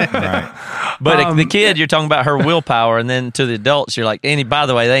 right. But the kid, you're talking about her willpower, and then to the adults, you're like, by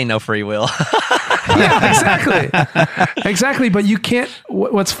the way, they ain't no free will. Yeah, exactly. But you can't.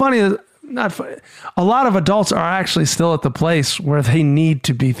 What's funny is not funny. A lot of adults are actually still at the place where they need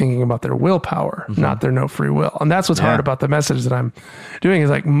to be thinking about their willpower, not their no free will. And that's what's hard about the message that I'm doing is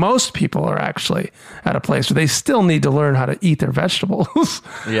like most people are actually at a place where they still need to learn how to eat their vegetables.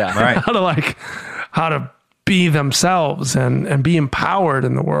 Yeah, right. how to be themselves and be empowered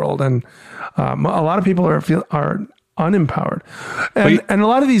in the world. And a lot of people are unempowered. And a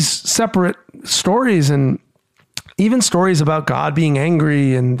lot of these separate stories and even stories about God being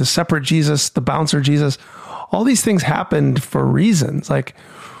angry and the separate Jesus, the bouncer Jesus, all these things happened for reasons. Like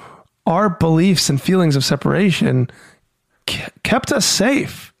our beliefs and feelings of separation kept us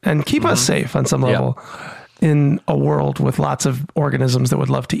safe and keep us safe on some level in a world with lots of organisms that would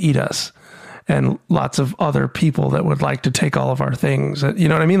love to eat us and lots of other people that would like to take all of our things. You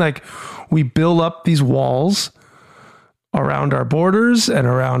know what I mean? Like we build up these walls around our borders and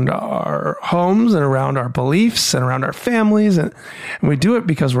around our homes and around our beliefs and around our families. And we do it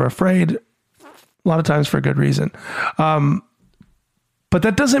because we're afraid, a lot of times for a good reason. But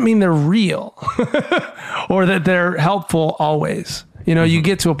that doesn't mean they're real or that they're helpful always. You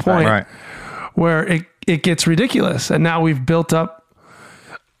get to a point where it gets ridiculous. And now we've built up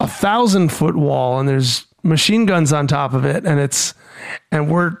 1,000-foot wall and there's machine guns on top of it.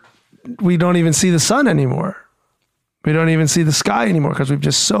 And we don't even see the sun anymore. We don't even see the sky anymore because we've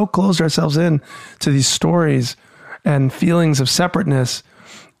just so closed ourselves in to these stories and feelings of separateness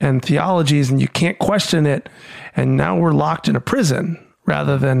and theologies, and you can't question it. And now we're locked in a prison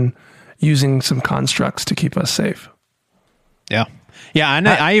rather than using some constructs to keep us safe. Yeah. Yeah, I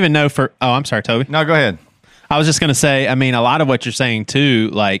know. I even know I'm sorry, Toby. No, go ahead. I was just going to say, I mean, a lot of what you're saying too,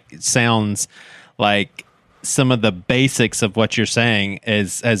 like sounds like some of the basics of what you're saying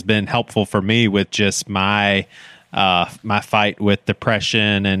has been helpful for me with just my fight with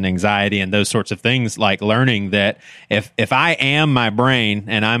depression and anxiety and those sorts of things, like learning that if I am my brain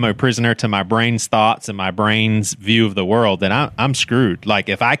and I'm a prisoner to my brain's thoughts and my brain's view of the world, then I'm screwed. Like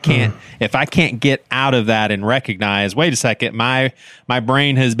if I can't get out of that and recognize, wait a second, my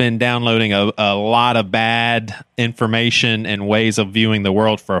brain has been downloading a lot of bad information and ways of viewing the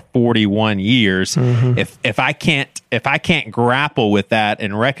world for 41 years. If I can't grapple with that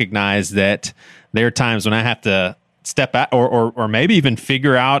and recognize that there are times when I have to step out or maybe even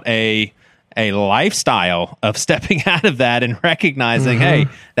figure out a lifestyle of stepping out of that and recognizing, hey,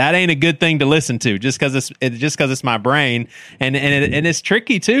 that ain't a good thing to listen to just because it's my brain. And it's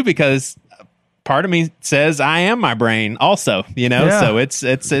tricky too, because part of me says I am my brain also, so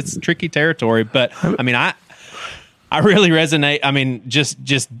it's tricky territory. But I mean, I really resonate. I mean, just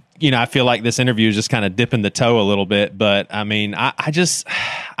I feel like this interview is just kind of dipping the toe a little bit, but I mean, I just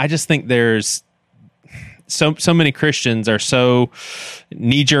think there's so many Christians are so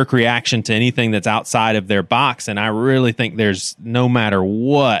knee-jerk reaction to anything that's outside of their box, and I really think there's no matter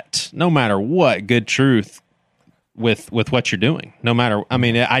what good truth with what you're doing.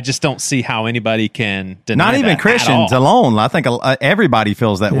 I just don't see how anybody can deny not even that Christians alone. I think everybody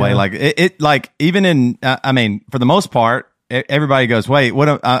feels that way. Like it like even in for the most part, everybody goes, wait,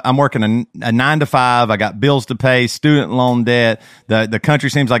 I'm working a 9 to 5. I got bills to pay, student loan debt. The country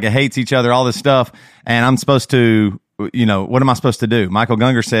seems like it hates each other, all this stuff. And I'm supposed to, what am I supposed to do? Michael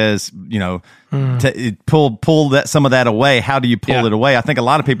Gungor says, pull some of that away. How do you pull it away? I think a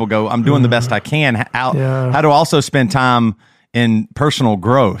lot of people go, I'm doing the best I can. How do I also spend time in personal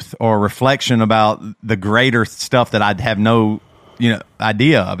growth or reflection about the greater stuff that I'd have no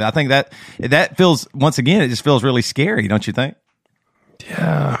idea of it? I think that feels, once again, it just feels really scary, don't you think?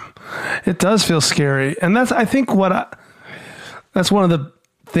 Yeah, it does feel scary. And that's one of the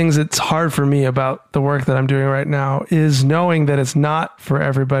things that's hard for me about the work that I'm doing right now is knowing that it's not for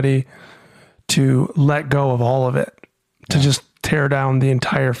everybody to let go of all of it, to just tear down the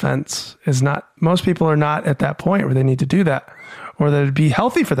entire fence is not, most people are not at that point where they need to do that, or that it'd be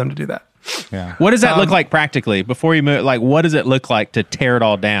healthy for them to do that. Yeah. What does that look like practically before you move? Like, what does it look like to tear it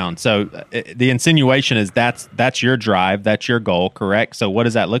all down? So the insinuation is that's your drive. That's your goal. Correct. So what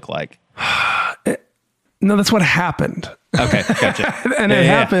does that look like? No, that's what happened. Okay. Gotcha. And it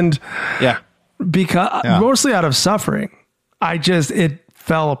happened because mostly out of suffering. It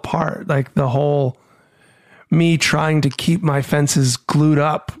fell apart. Like the whole me trying to keep my fences glued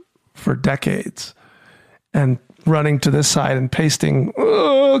up for decades and running to this side and pasting,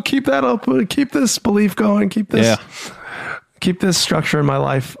 oh, keep that up, keep this belief going, keep this structure in my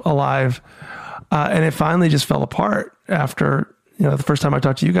life alive. And it finally just fell apart after, the first time I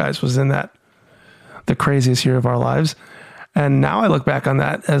talked to you guys was in the craziest year of our lives. And now I look back on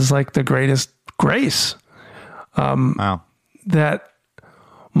that as like the greatest grace. Wow. That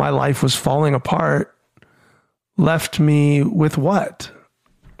my life was falling apart, left me with what?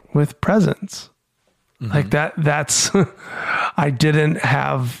 With presence. Mm-hmm. Like that's, I didn't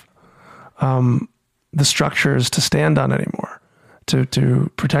have the structures to stand on anymore,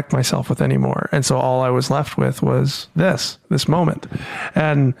 to protect myself with anymore. And so all I was left with was this moment.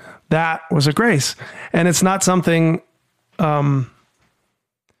 And that was a grace. And it's not something, I'm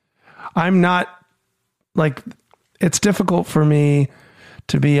not like, it's difficult for me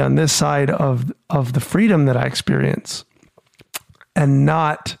to be on this side of the freedom that I experience and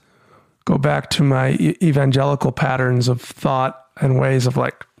not go back to my evangelical patterns of thought and ways of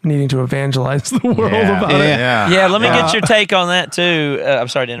like needing to evangelize the world about it. Yeah, let me get your take on that too. I'm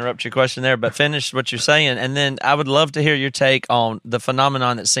sorry to interrupt your question there, but finish what you're saying. And then I would love to hear your take on the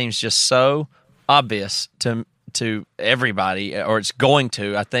phenomenon that seems just so obvious to everybody, or it's going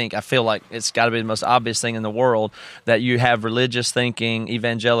to. I feel like it's got to be the most obvious thing in the world, that you have religious thinking,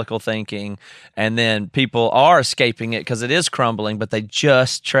 evangelical thinking, and then people are escaping it because it is crumbling, but they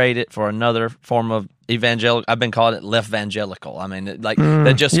just trade it for another form of evangelical. I've been calling it left evangelical. I mean, like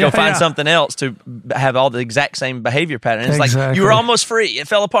they just go find something else to have all the exact same behavior pattern. And it's like you were almost free. It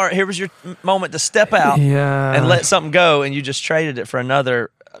fell apart. Here was your moment to step out and let something go, and you just traded it for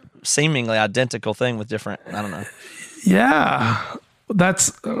another seemingly identical thing with different, I don't know. Yeah,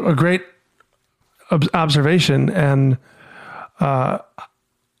 that's a great observation, and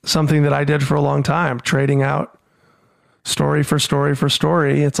something that I did for a long time, trading out story for story for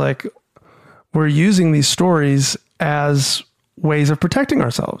story. It's like we're using these stories as ways of protecting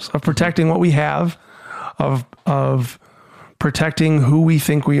ourselves, of protecting what we have, of protecting who we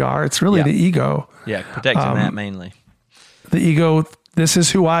think we are. It's really the ego. Yeah, protecting that mainly. The ego, this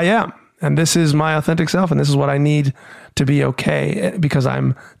is who I am, and this is my authentic self, and this is what I need to be okay because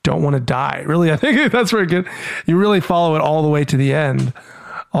don't want to die. Really, I think that's very good. You really follow it all the way to the end.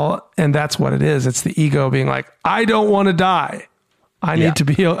 And that's what it is. It's the ego being like, I don't want to die. I need to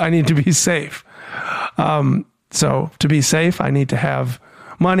be safe. So to be safe, I need to have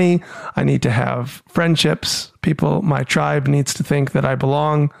money. I need to have friendships. People, my tribe needs to think that I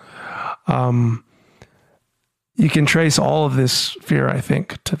belong. You can trace all of this fear, I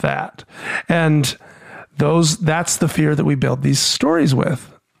think, to that. And that's the fear that we build these stories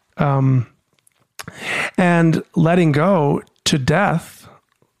with. And letting go to death,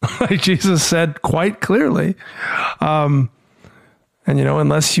 like Jesus said quite clearly. And,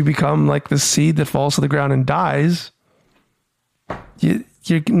 unless you become like the seed that falls to the ground and dies,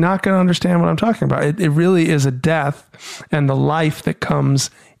 you're not going to understand what I'm talking about. It really is a death and the life that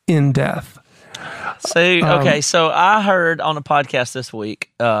comes in death. Okay, so I heard on a podcast this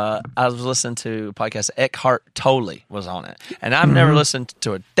week, I was listening to a podcast, Eckhart Tolle was on it, and I've never listened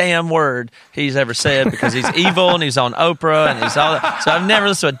to a damn word he's ever said because he's evil and he's on Oprah and he's all that. So I've never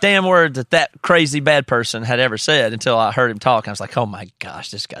listened to a damn word that crazy bad person had ever said until I heard him talk. I was like, oh my gosh,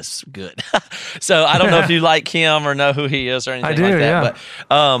 this guy's good. So I don't know if you like him or know who he is or anything like that. Yeah.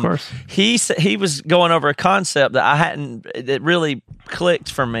 But of course. he was going over a concept that it really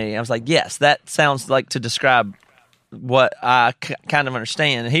clicked for me. I was like, yes, that sounds like to describe what I kind of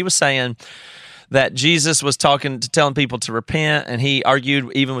understand. And he was saying that Jesus was telling people to repent, and he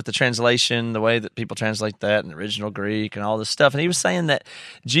argued even with the translation, the way that people translate that in the original Greek and all this stuff. And he was saying that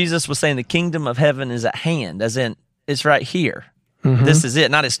Jesus was saying the kingdom of heaven is at hand, as in it's right here. Mm-hmm. This is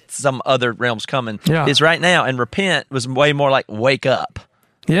it, not as some other realms coming. Yeah. It's right now. And repent was way more like wake up.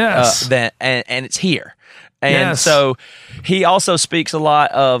 Yes. And it's here. And so he also speaks a lot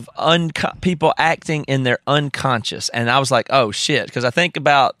of people acting in their unconscious. And I was like, oh, shit. Because I think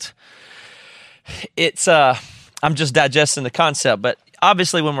about it's, I'm just digesting the concept. But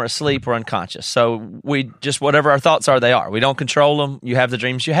obviously when we're asleep, we're unconscious. So we just, whatever our thoughts are, they are. We don't control them. You have the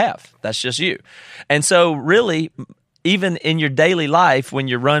dreams you have. That's just you. And so really, even in your daily life, when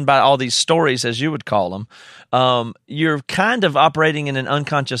you're run by all these stories, as you would call them, you're kind of operating in an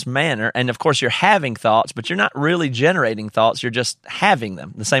unconscious manner. And of course, you're having thoughts, but you're not really generating thoughts. You're just having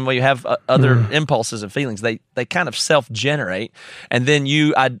them the same way you have other impulses and feelings. They kind of self-generate, and then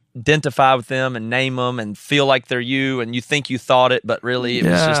you identify with them and name them and feel like they're you, and you think you thought it, but really it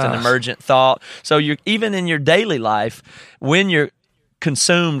was just an emergent thought. So you're even in your daily life, when you're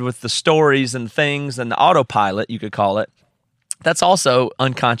consumed with the stories and things and the autopilot, you could call it, that's also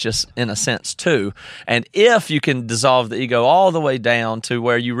unconscious in a sense too. And if you can dissolve the ego all the way down to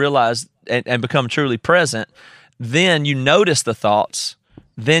where you realize and become truly present, then you notice the thoughts,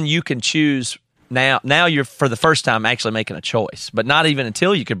 then you can choose. Now you're for the first time actually making a choice, but not even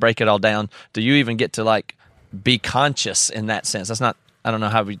until you could break it all down do you even get to like be conscious in that sense. That's not, I don't know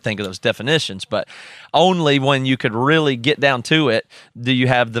how we think of those definitions, but only when you could really get down to it do you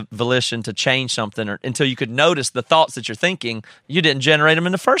have the volition to change something, or until you could notice the thoughts that you're thinking, you didn't generate them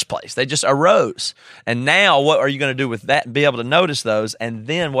in the first place. They just arose. And now what are you going to do with that? Be able to notice those, and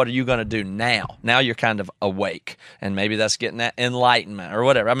then what are you going to do now? Now you're kind of awake, and maybe that's getting that enlightenment or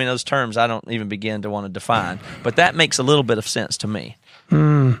whatever. I mean, those terms I don't even begin to want to define, but that makes a little bit of sense to me.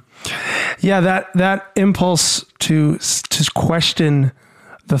 Yeah, that impulse to question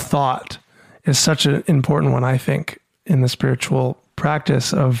the thought is such an important one, I think, in the spiritual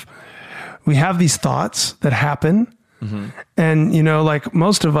practice of, we have these thoughts that happen. And, you know, like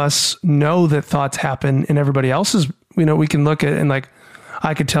most of us know that thoughts happen in everybody else's, you know, we can look at it and like,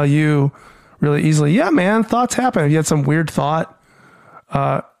 I could tell you really easily, yeah, man, thoughts happen. If you had some weird thought,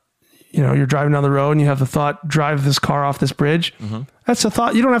 you know, you're driving down the road and you have the thought, drive this car off this bridge. That's a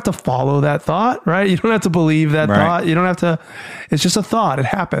thought. You don't have to follow that thought, right? You don't have to believe that thought. You don't have to, it's just a thought. It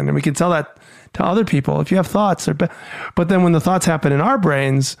happened. And we can tell that to other people. If you have thoughts, but then when the thoughts happen in our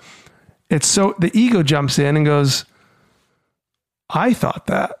brains, it's so, the ego jumps in and goes, I thought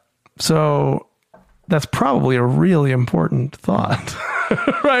that. So that's probably a really important thought,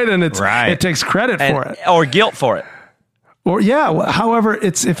 right? And it takes credit for it. Or guilt for it. Or however,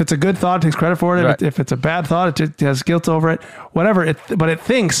 if it's a good thought, it takes credit for it. Right. If it's a bad thought, it has guilt over it. Whatever. But it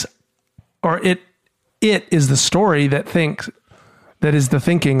thinks, or it is the story that thinks, that is the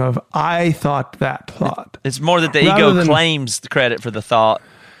thinking of, I thought that thought. It's more that the ego claims the credit for the thought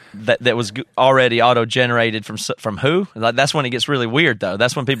that was already auto-generated from who? Like, that's when it gets really weird, though.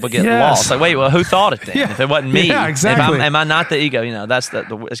 That's when people get lost. Like, wait, well, who thought it then? If it wasn't me, exactly. Am I not the ego? You know, that's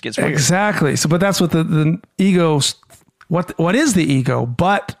it gets weird. Exactly. So, but that's what the ego. What is the ego?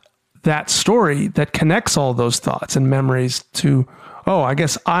 But that story that connects all those thoughts and memories to, oh, I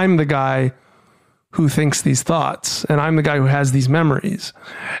guess I'm the guy who thinks these thoughts, and I'm the guy who has these memories.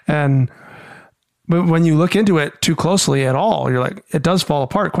 But when you look into it too closely at all, you're like, it does fall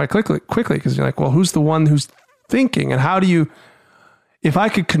apart quite quickly because you're like, well, who's the one who's thinking? And how do you, if I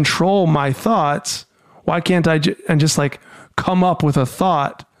could control my thoughts, why can't I just like come up with a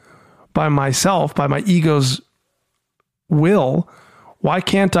thought by myself, by my ego's will? Why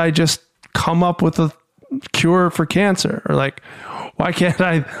can't I just come up with a cure for cancer? Or like, why can't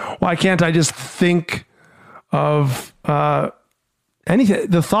I just think of anything?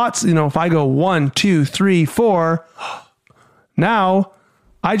 The thoughts, you know, if I go 1, 2, 3, 4, now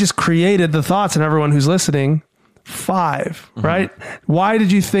I just created the thoughts, and everyone who's listening, 5, right? Why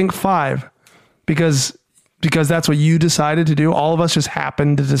did you think 5? Because that's what you decided to do. All of us just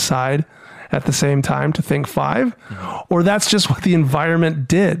happened to decide at the same time to think 5, or that's just what the environment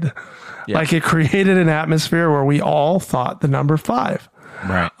did. Yeah. Like it created an atmosphere where we all thought the number 5.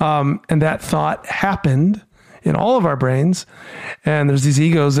 Right. And that thought happened in all of our brains. And there's these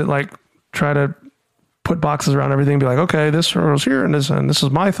egos that like try to put boxes around everything, be like, okay, this was here and this is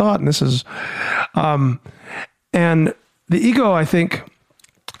my thought. And this is, and the ego, I think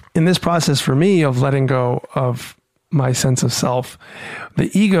in this process for me of letting go of my sense of self, the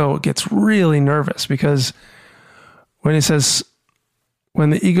ego gets really nervous because when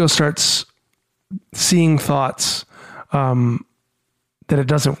the ego starts seeing thoughts that it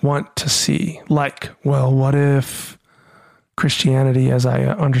doesn't want to see, like, well, what if Christianity as I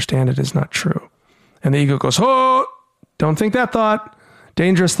understand it is not true? And the ego goes, oh, don't think that thought.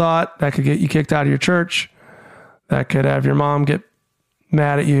 Dangerous thought. That could get you kicked out of your church. That could have your mom get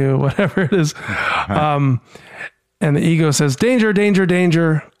mad at you, whatever it is. And the ego says, danger, danger,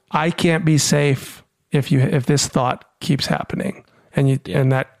 danger. I can't be safe if this thought keeps happening.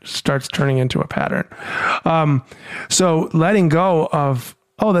 And that starts turning into a pattern. So letting go of,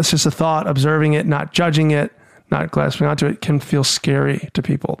 oh, that's just a thought, observing it, not judging it, not grasping onto it, can feel scary to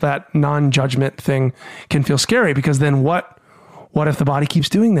people. That non-judgment thing can feel scary because then what if the body keeps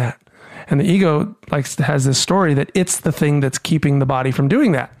doing that? And the ego has this story that it's the thing that's keeping the body from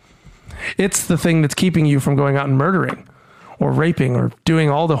doing that. It's the thing that's keeping you from going out and murdering or raping or doing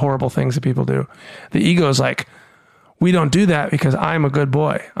all the horrible things that people do. The ego is like, we don't do that because I'm a good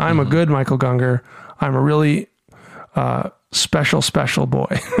boy. I'm a good Michael Gungor. I'm a really special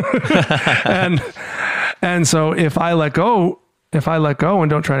boy. and so if I let go and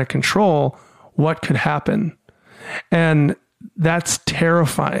don't try to control, what could happen? And that's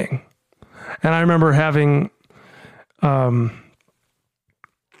terrifying. And I remember having, there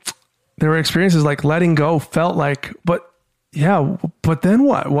were experiences like letting go felt like, but then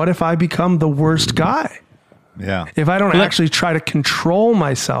what? What if I become the worst guy? Yeah. If I don't actually try to control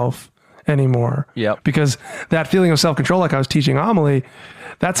myself anymore. Yep. Because that feeling of self-control, like I was teaching Amelie,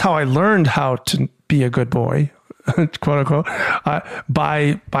 that's how I learned how to be a good boy, quote unquote,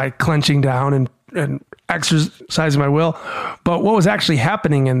 by clenching down and exercising my will. But what was actually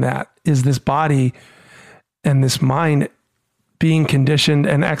happening in that is this body and this mind being conditioned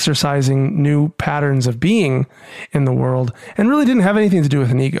and exercising new patterns of being in the world, and really didn't have anything to do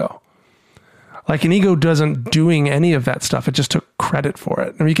with an ego. Like an ego doesn't doing any of that stuff. It just took credit for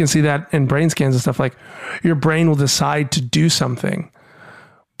it. And you can see that in brain scans and stuff. Like your brain will decide to do something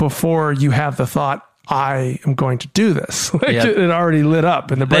before you have the thought, I am going to do this. Like it already lit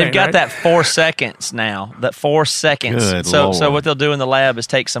up in the brain. They've got that 4 seconds now. That 4 seconds. Good so Lord. what they'll do in the lab is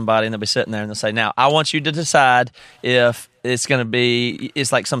take somebody and they'll be sitting there and they'll say, now I want you to decide if it's going to be,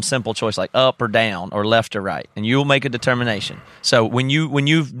 it's like some simple choice, like up or down or left or right, and you'll make a determination. So when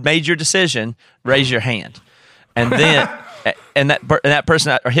you've made your decision, raise your hand, and then and that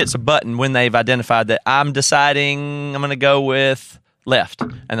person hits a button when they've identified that I'm deciding I'm going to go with left,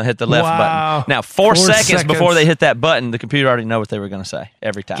 and they'll hit the left button. Now, 4 seconds before they hit that button, the computer already know what they were going to say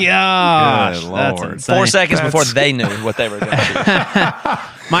every time. Gosh, Good that's Lord. insane. 4 seconds before they knew what they were going to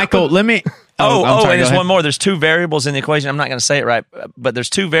do. Michael, let me. Oh, I'm sorry, and go there's ahead. one more. There's 2 variables in the equation. I'm not going to say it right, but there's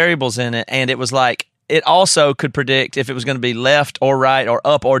 2 variables in it, and it was like it also could predict if it was going to be left or right or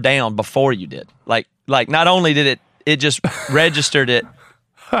up or down before you did. Like not only did it just registered it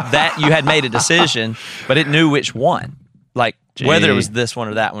that you had made a decision, but it knew which one. Like whether it was this one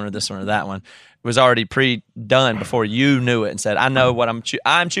or that one or this one or that one was already pre-done before you knew it and said, I know what I'm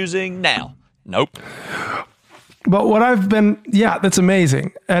choosing now. Nope. But what I've been, that's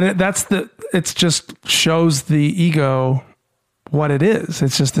amazing. And it's just shows the ego what it is.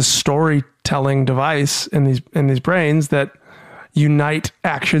 It's just this storytelling device in these brains that unite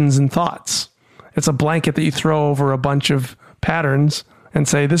actions and thoughts. It's a blanket that you throw over a bunch of patterns and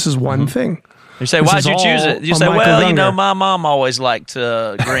say, this is one thing. You say, why'd you choose it? You say, well, my mom always liked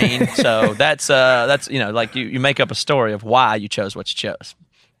green. So that's like you make up a story of why you chose what you chose.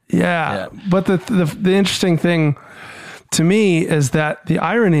 Yeah. But the interesting thing to me is that the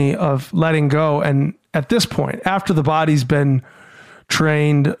irony of letting go, and at this point, after the body's been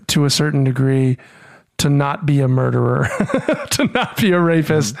trained to a certain degree to not be a murderer, to not be a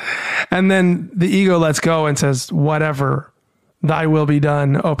rapist, and then the ego lets go and says, whatever, thy will be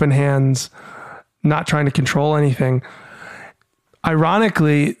done, open hands, not trying to control anything.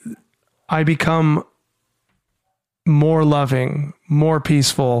 Ironically, I become more loving, more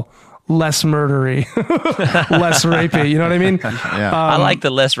peaceful, less murdery, less rapey. You know what I mean? Yeah. I like the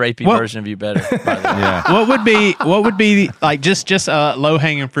less rapey version of you better. By the way. Yeah. What would be like just a low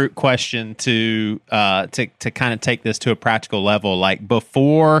hanging fruit question to kind of take this to a practical level? Like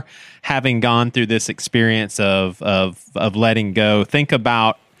before having gone through this experience of letting go, think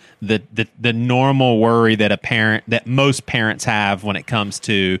about the normal worry that most parents have when it comes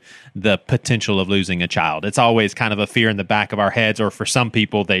to the potential of losing a child. It's always kind of a fear in the back of our heads, or for some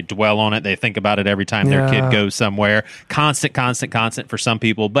people, they dwell on it. They think about it every time their kid goes somewhere. Constant for some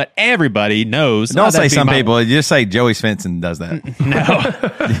people, but everybody knows. Don't say some people. You just say Joey Svensson does that.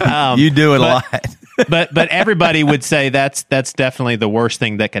 No. You do it a lot. but everybody would say that's definitely the worst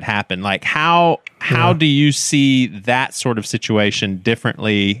thing that could happen. Like how do you see that sort of situation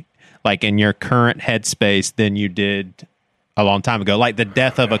differently, like in your current headspace, than you did a long time ago, like the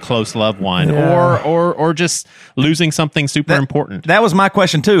death of a close loved one, or just losing something super important? That was my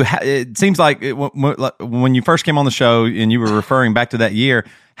question too. It seems like when you first came on the show and you were referring back to that year,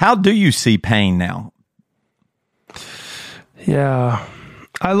 how do you see pain now? Yeah,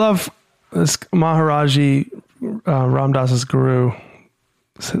 I love this. Maharaji, Ram Dass's guru,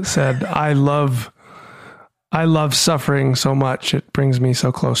 said, I love suffering so much, it brings me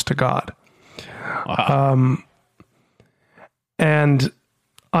so close to God. Wow. And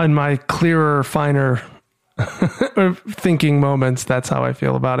on my clearer, finer thinking moments, that's how I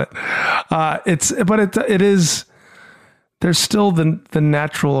feel about it. It is, there's still the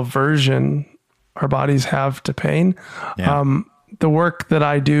natural aversion our bodies have to pain. Yeah. The work that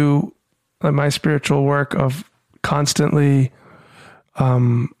I do, my spiritual work of constantly,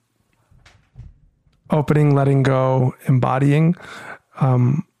 opening, letting go, embodying,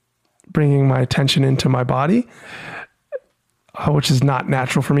 bringing my attention into my body, which is not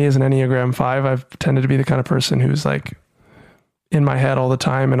natural for me as an Enneagram 5. I've tended to be the kind of person who's like in my head all the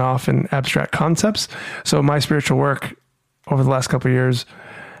time and off in abstract concepts. So my spiritual work over the last couple of years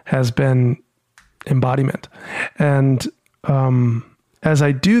has been embodiment. And as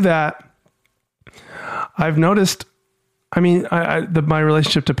I do that, I've noticed, my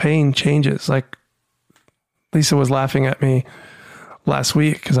relationship to pain changes. Like Lisa was laughing at me last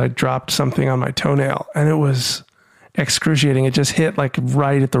week because I dropped something on my toenail and it was excruciating. It just hit like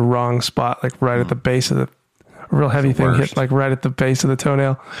right at the wrong spot, like right at the base of a real heavy thing hit like right at the base of the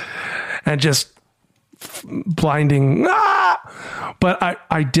toenail and just blinding. But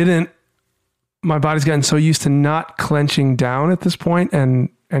I didn't, my body's gotten so used to not clenching down at this point and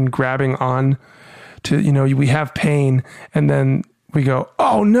grabbing on to, we have pain and then we go,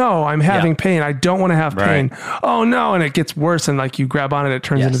 oh no, I'm having pain. I don't want to have pain. Oh no. And it gets worse. And like you grab on it, it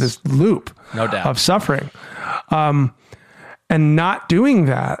turns into this loop of suffering. And not doing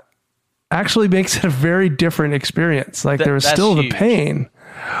that actually makes it a very different experience. Like there was still the pain.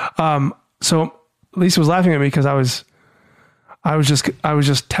 So Lisa was laughing at me because I was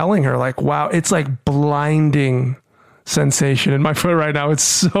just telling her like, wow, it's like blinding sensation in my foot right now. It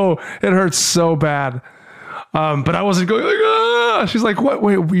hurts so bad. But I wasn't going like, ah. She's like, what?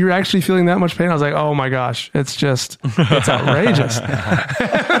 Wait, you're actually feeling that much pain? I was like, oh my gosh, it's outrageous.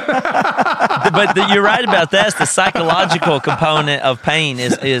 But you're right about that. The psychological component of pain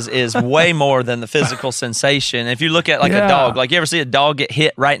is way more than the physical sensation. If you look at like a dog, like you ever see a dog get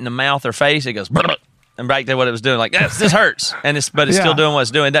hit right in the mouth or face, it goes, and back to what it was doing, like this hurts, but it's still doing what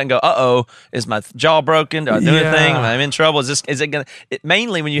it's doing. It doesn't go, uh-oh, is my jaw broken? Do I do anything? Am I in trouble? Is it gonna?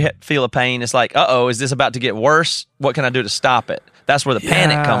 Mainly when you feel a pain, it's like, uh-oh, is this about to get worse? What can I do to stop it? That's where the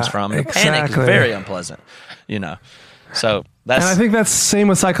panic comes from. And the panic is very unpleasant, So that's. And I think that's the same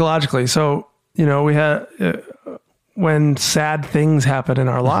with psychologically. So we had when sad things happen in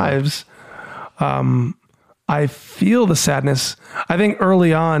our lives, I feel the sadness. I think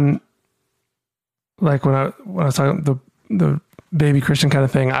early on. Like when I was talking the baby Christian kind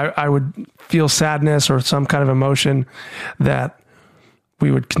of thing, I would feel sadness or some kind of emotion that we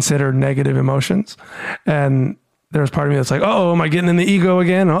would consider negative emotions. And there was part of me that's like, oh, am I getting in the ego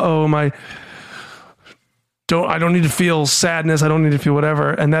again? Oh, I don't need to feel sadness. I don't need to feel whatever.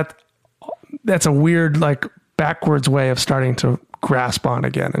 And that's a weird, like backwards way of starting to grasp on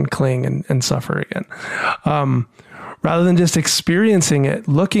again and cling and suffer again. Rather than just experiencing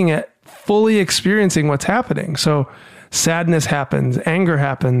it, fully experiencing what's happening. So sadness happens, anger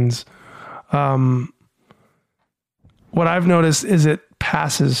happens. What I've noticed is it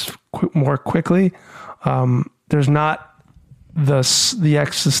passes more quickly. There's not the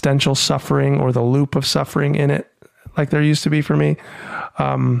existential suffering or the loop of suffering in it like there used to be for me.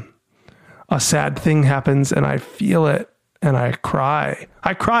 A sad thing happens and I feel it and I cry.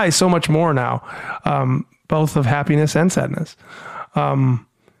 I cry so much more now, both of happiness and sadness.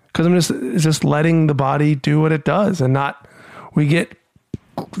 Because I'm just letting the body do what it does and we get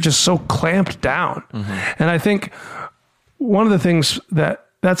just so clamped down. Mm-hmm. And I think one of the things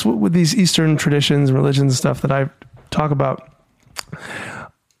that's what with these Eastern traditions and religions and stuff that I talk about,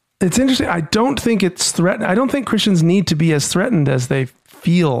 it's interesting. I don't think it's threatened. I don't think Christians need to be as threatened as they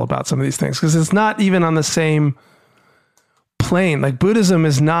feel about some of these things because it's not even on the same plane. Like Buddhism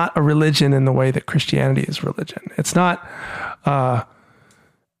is not a religion in the way that Christianity is religion. It's not,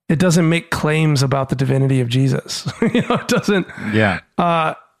 it doesn't make claims about the divinity of Jesus. It doesn't. Yeah.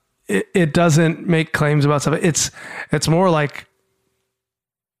 It doesn't make claims about stuff. It's more like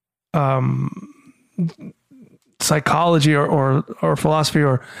psychology or philosophy,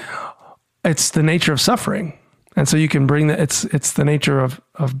 or it's the nature of suffering, and so you can bring that. It's the nature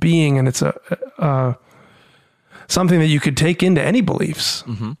of being, and it's a something that you could take into any beliefs.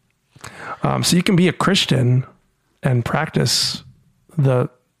 Mm-hmm. So you can be a Christian and practice the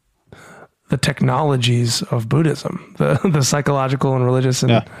technologies of Buddhism, the psychological and religious.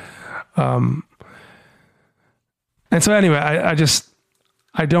 And so anyway,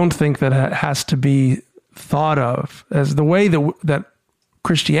 I don't think that it has to be thought of as the way that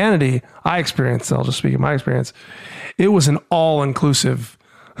Christianity I experienced. I'll just speak of my experience. It was an all-inclusive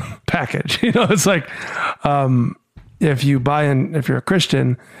package. It's like, if you buy in, if you're a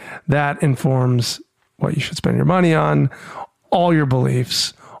Christian, that informs what you should spend your money on, all your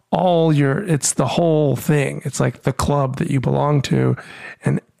beliefs, it's the whole thing. It's like the club that you belong to,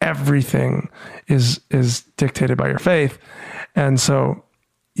 and everything is dictated by your faith. And so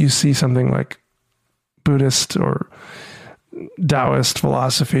you see something like Buddhist or Taoist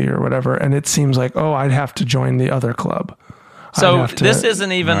philosophy or whatever, and it seems like, oh, I'd have to join the other club. So this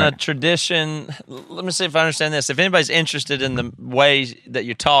isn't even a tradition. Let me see if I understand this. If anybody's interested in the way that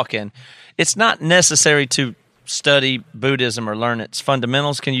you're talking, it's not necessary to study Buddhism or learn its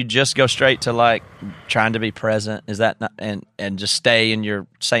fundamentals, can you just go straight to like trying to be present? Is that not, and just stay in your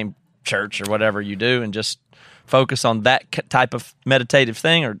same church or whatever you do and just focus on that type of meditative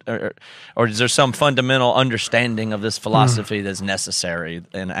thing, or is there some fundamental understanding of this philosophy that's necessary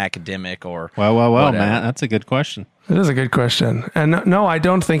in academic or well, whatever? Matt, that's a good question. It is a good question, and no, I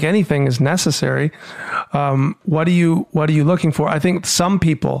don't think anything is necessary. What are you looking for? I think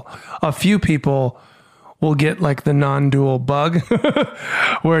a few people, will get like the non-dual bug,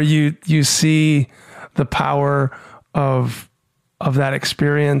 where you see the power of that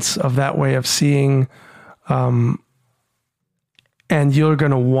experience, of that way of seeing. And you're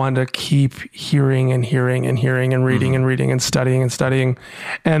going to want to keep hearing and hearing and hearing and reading and reading and studying and studying.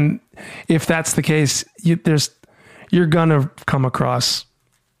 And if that's the case, you're going to come across.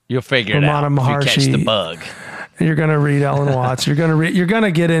 You'll figure it out Maharshi, if you catch the bug. You're going to read Ellen Watts. You're going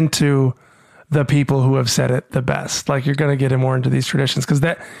to get into the people who have said it the best. Like you're going to get more into these traditions, because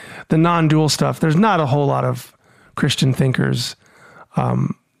the non-dual stuff, there's not a whole lot of Christian thinkers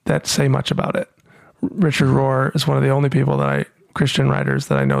that say much about it. Richard Rohr is one of the only people Christian writers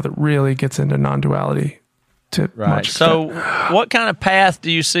that I know that really gets into non-duality to much extent. So what kind of path do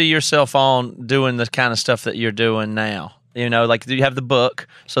you see yourself on doing the kind of stuff that you're doing now? You know, like, do you have the book?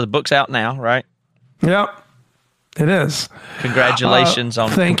 So the book's out now, right? Yep, it is. Congratulations on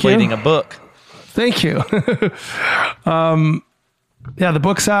completing a book. Thank you. Yeah, the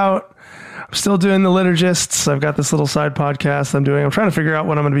book's out. I'm still doing the Liturgists. I've got this little side podcast I'm doing. I'm trying to figure out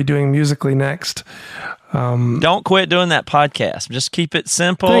what I'm going to be doing musically next. Don't quit doing that podcast. Just keep it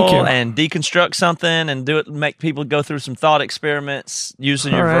simple and deconstruct something and do it. Make people go through some thought experiments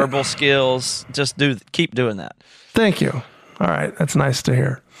using your verbal skills. Just keep doing that. Thank you. All right. That's nice to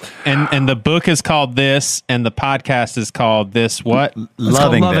hear. And the book is called this, and the podcast is called this. What?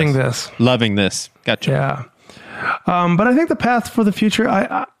 Loving This. Loving This. Gotcha. Yeah. But I think the path for the future,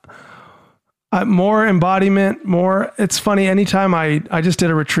 I more embodiment, more. It's funny. Anytime I just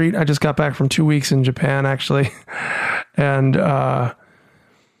did a retreat. I just got back from 2 weeks in Japan, actually, and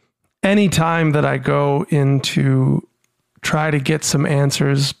anytime that I go into try to get some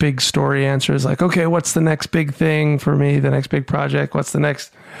answers, big story answers, like, okay, what's the next big thing for me? The next big project? What's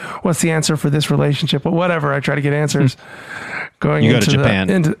the answer for this relationship? But whatever, I try to get answers. Going you into go to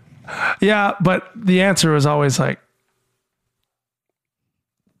Japan. Yeah, but the answer was always like,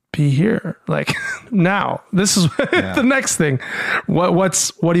 be here, like now. This is the next thing. What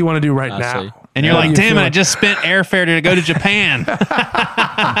do you want to do right now? See. And you're like, damn it, I just spent airfare to go to Japan.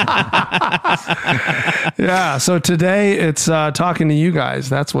 Yeah. So today it's talking to you guys.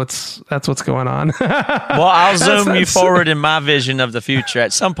 That's what's going on. Well, I'll zoom you forward in my vision of the future.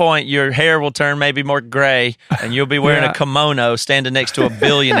 At some point, your hair will turn maybe more gray, and you'll be wearing a kimono, standing next to a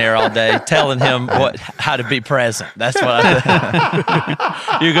billionaire all day, telling him how to be present. That's what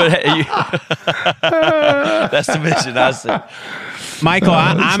I think. That's the vision I see. Michael,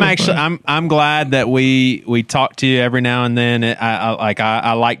 I'm glad that we talk to you every now and then.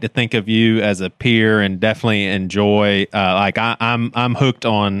 I like to think of you as a peer and definitely enjoy. I'm hooked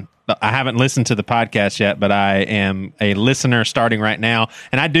on. I haven't listened to the podcast yet, but I am a listener starting right now,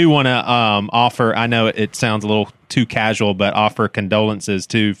 and I do want to offer. I know it sounds a little too casual, but offer condolences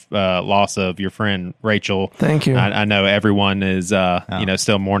to loss of your friend Rachel. Thank you. I know everyone is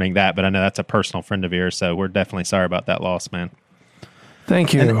still mourning that, but I know that's a personal friend of yours, so we're definitely sorry about that loss, man.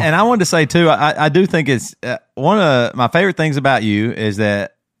 Thank you. And I wanted to say, too, I do think it's one of my favorite things about you is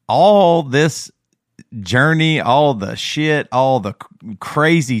that all this journey, all the shit, all the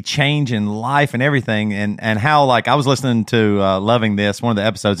crazy change in life and everything, and how, like, I was listening to Loving This, one of the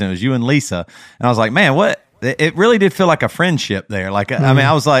episodes, and it was you and Lisa, and I was like, man, what? It really did feel like a friendship there. Like, I mean,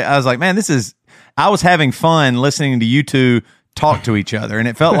 I was like, man, I was having fun listening to you two talk to each other, and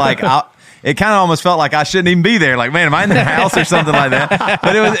it felt like it kind of almost felt like I shouldn't even be there. Like, man, am I in their house or something like that?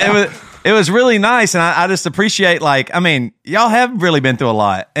 But it was really nice, and I just appreciate, like, I mean, y'all have really been through a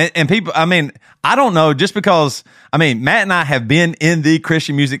lot, and people. I mean, I don't know, just because, I mean, Matt and I have been in the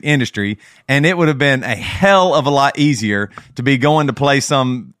Christian music industry, and it would have been a hell of a lot easier to be going to play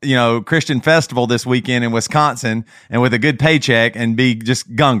some, Christian festival this weekend in Wisconsin, and with a good paycheck, and be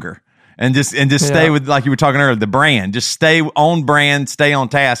just Gungor. And just stay with, like you were talking earlier, the brand. Just stay on brand, stay on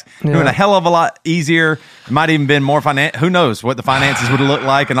task. Yeah. Doing a hell of a lot easier. It might even been more who knows what the finances would look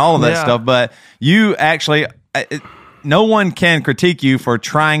like and all of that stuff. But you actually, no one can critique you for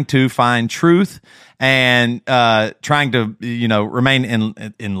trying to find truth and trying to remain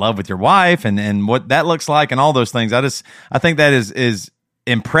in love with your wife and what that looks like and all those things. I think that is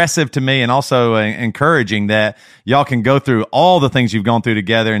impressive to me and also encouraging that y'all can go through all the things you've gone through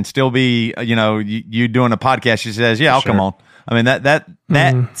together and still be, you doing a podcast. She says, yeah, I'll come on. I mean,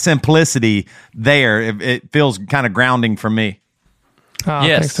 that simplicity there, it feels kind of grounding for me. Oh,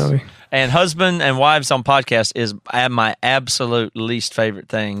 yes. Thanks, Toby. And husband and wives on podcast is my absolute least favorite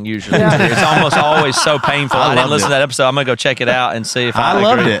thing usually. It's almost always so painful. I didn't listen to that episode. I'm going to go check it out and see if I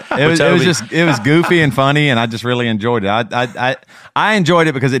loved it. It was goofy and funny, and I just really enjoyed it. I enjoyed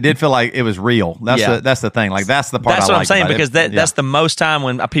it because it did feel like it was real. That's the thing. Like that's the part. That's what I'm saying, because that's the most time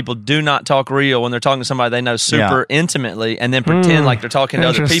when people do not talk real, when they're talking to somebody they know super intimately and then pretend like they're talking to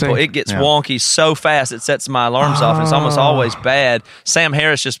other people. It gets wonky so fast it sets my alarms off, and it's almost always bad. Sam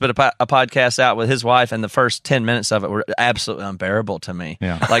Harris just put a podcast out with his wife, and the first 10 minutes of it were absolutely unbearable to me.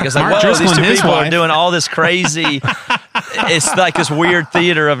 Like it's like, whoa, these two people are doing all this crazy. It's like this weird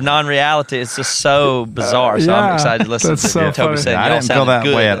theater of non-reality. It's just so bizarre. So I'm excited to listen to Toby say. I didn't feel that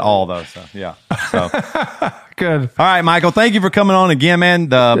way at all, though. So good. All right, Michael. Thank you for coming on again, man.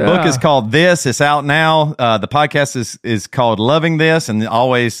 The book is called This. It's out now. The podcast is called Loving This, and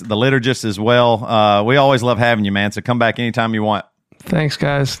always the liturgist as well. We always love having you, man. So come back anytime you want. Thanks,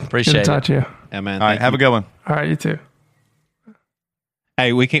 guys. Appreciate it. Good to talk to you. Yeah, man. All right, have a good one. All right, you too.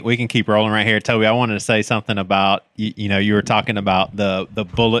 Hey, we can keep rolling right here, Toby. I wanted to say something about you were talking about the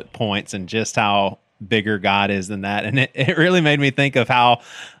bullet points and just how bigger God is than that, and it really made me think of how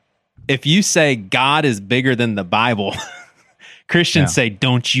if you say God is bigger than the Bible, Christians say,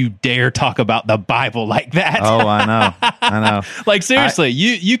 "Don't you dare talk about the Bible like that." Oh, I know. Like seriously,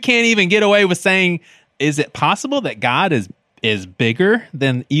 you can't even get away with saying, "Is it possible that God is bigger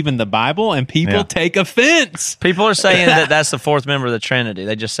than even the Bible?" And people take offense. People are saying that's the fourth member of the Trinity.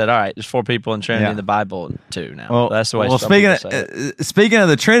 They just said, all right, there's 4 people in Trinity in the Bible too now. Well, that's the way. Speaking of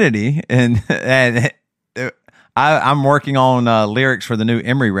the Trinity, and I'm working on lyrics for the new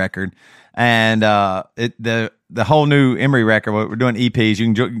Emery record, and the whole new Emery record. We're doing EPs.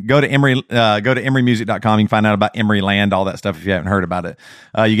 You can go to emerymusic.com. You can find out about Emery Land, all that stuff if you haven't heard about it.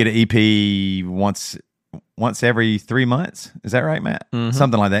 You get an EP once every 3 months. Is that right, Matt? Mm-hmm.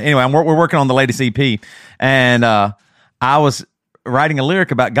 Something like that. Anyway, we're working on the latest EP, and I was writing a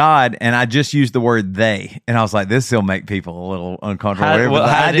lyric about God, and I just used the word they, and I was like, this will make people a little uncomfortable.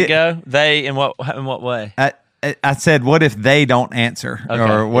 How did it go? They in what way? I said, what if they don't answer,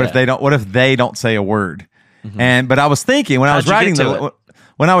 or what if they don't say a word? Mm-hmm. But I was thinking when I was writing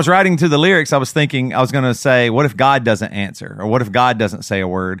to the lyrics, I was thinking I was going to say, what if God doesn't answer? Or what if God doesn't say a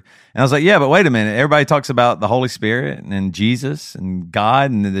word? And I was like, yeah, but wait a minute. Everybody talks about the Holy Spirit and Jesus and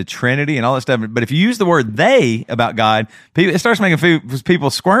God and the Trinity and all that stuff. But if you use the word they about God, it starts making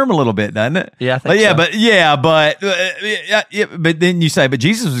people squirm a little bit, doesn't it? Yeah, I think but then you say, but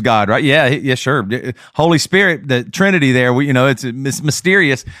Jesus was God, right? Yeah, sure. Holy Spirit, the Trinity there, it's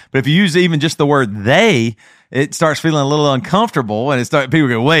mysterious. But if you use even just the word they, it starts feeling a little uncomfortable, and people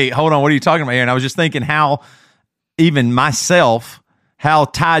go, wait, hold on, what are you talking about here? And I was just thinking how even myself, how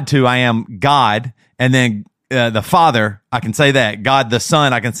tied to I am God, and then the Father, I can say that. God the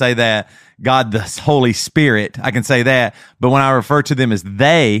Son, I can say that. God the Holy Spirit, I can say that. But when I refer to them as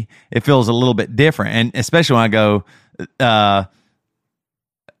they, it feels a little bit different. And especially when I go,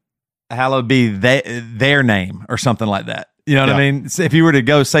 hallowed be their name or something like that. You know what I mean? If you were to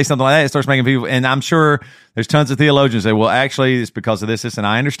go say something like that, it starts making people, and I'm sure there's tons of theologians that say, well, actually, it's because of this, and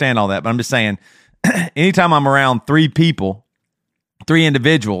I understand all that. But I'm just saying, anytime I'm around 3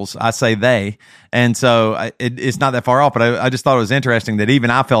 individuals, I say they. And so it's not that far off, but I just thought it was interesting that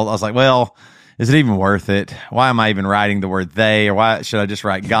even I was like, well, is it even worth it? Why am I even writing the word they, or why should I just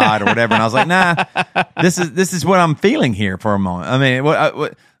write God or whatever? And I was like, nah, this is what I'm feeling here for a moment. I mean,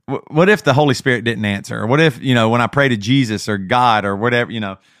 what if the Holy Spirit didn't answer? Or what if, when I pray to Jesus or God or whatever,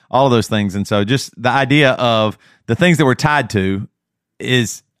 all of those things. And so just the idea of the things that we're tied to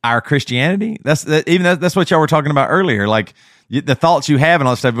is our Christianity. That's what y'all were talking about earlier. Like the thoughts you have and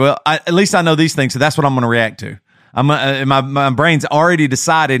all that stuff. Well, at least I know these things. So that's what I'm going to react to. My brain's already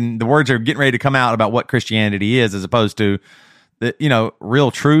decided, and the words are getting ready to come out about what Christianity is, as opposed to the,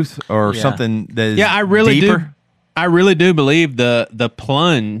 real truth or something that is I really deeper. do. I really do believe the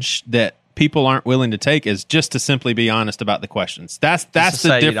plunge that people aren't willing to take is just to simply be honest about the questions. That's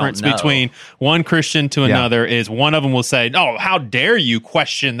the difference between one Christian to another. Is one of them will say, "Oh, how dare you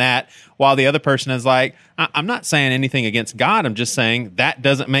question that?" While the other person is like, "I'm not saying anything against God. I'm just saying that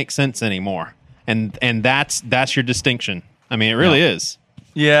doesn't make sense anymore." And that's your distinction. I mean, it really is.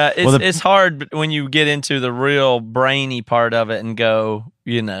 Yeah, it's hard when you get into the real brainy part of it and go,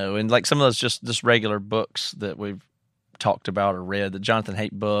 and like some of those just regular books that we've talked about or read, the Jonathan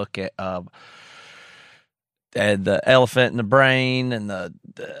Haidt book, the Elephant in the Brain and the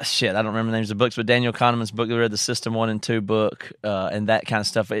shit. I don't remember the names of the books, but Daniel Kahneman's book. We read the System 1 and 2 book and that kind of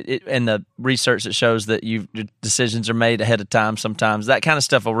stuff. And the research that shows that your decisions are made ahead of time. Sometimes that kind of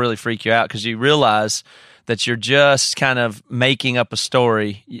stuff will really freak you out because you realize that you're just kind of making up a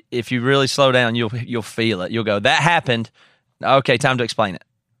story. If you really slow down, you'll feel it. You'll go, that happened. Okay, time to explain it.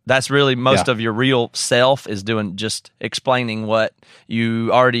 That's really most of your real self is doing just explaining what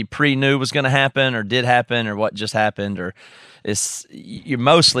you already pre-knew was going to happen or did happen or what just happened, or you're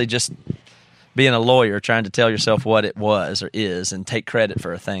mostly just being a lawyer trying to tell yourself what it was or is and take credit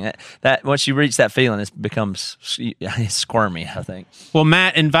for a thing. That once you reach that feeling, it becomes squirmy, I think. Well,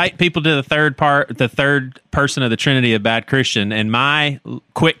 Matt, invite people to the third person of the Trinity of Bad Christian. And my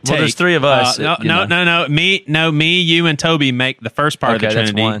quick take. Well, there's three of us. No. Me, you, and Toby make the first part of the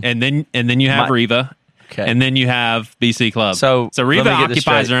Trinity, and then you have Reva. Okay. And then you have BC Club. So Reva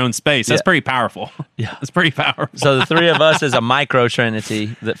occupies her own space. That's pretty powerful. Yeah. That's pretty powerful. So the three of us is a micro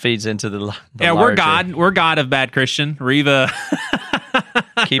trinity that feeds into the larger. We're God. We're God of Bad Christian. Reva.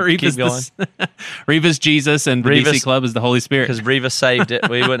 keep going. Reva's Jesus, and the BC Club is the Holy Spirit. Because Reva saved it.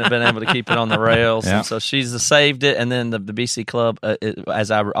 We wouldn't have been able to keep it on the rails. Yeah. And so she's the saved it. And then the BC Club,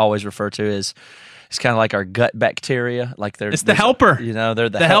 as I always refer to, is it's kind of like our gut bacteria. Like it's the helper. You know, they're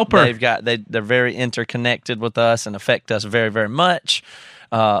the helper. They're very interconnected with us and affect us very, very much.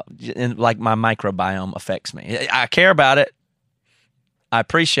 And like my microbiome affects me. I care about it. I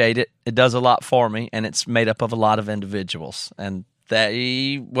appreciate it. It does a lot for me, and it's made up of a lot of individuals. And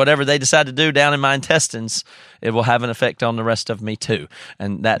whatever they decide to do down in my intestines, it will have an effect on the rest of me too.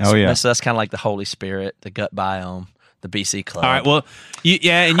 And that's kind of like the Holy Spirit, the gut biome. The BC Club. All right. Well, you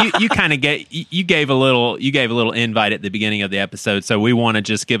kind of gave a little invite at the beginning of the episode, so we want to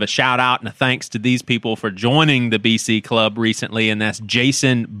just give a shout out and a thanks to these people for joining the BC Club recently, and that's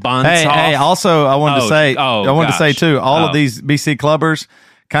Jason Bunshoff. Hey, also I wanted to say too, all of these BC Clubbers,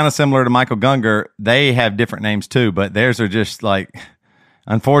 kind of similar to Michael Gungor, they have different names too, but theirs are just like,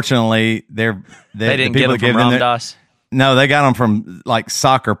 unfortunately, they didn't get them from Ramdas. No, they got them from like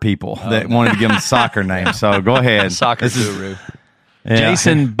soccer people that wanted to give them soccer names. So go ahead. Soccer guru.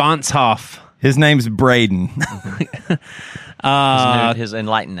 Jason Bunshoff. His name's Braden. His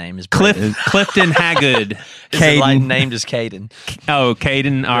enlightened name is Braden. Clifton Hagood. His enlightened name is Caden. Oh,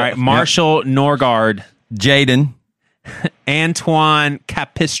 Caden. All right. Marshall Norgard. Jaden. Antoine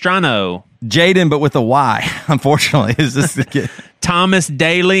Capistrano. Jaden, but with a Y, unfortunately. Is this the kid? Thomas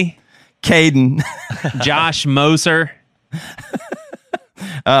Daly. Caden. Josh Moser.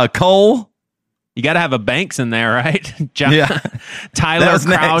 Cole. You got to have a Banks in there, right? Tyler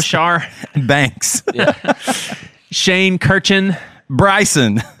Kraushaar. Banks. Yeah. Shane Kirchen.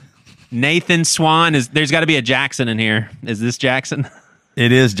 Bryson. Nathan Swan. There's got to be a Jackson in here. Is this Jackson?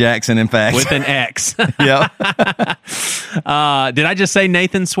 It is Jackson, in fact. With an X. Yeah. Did I just say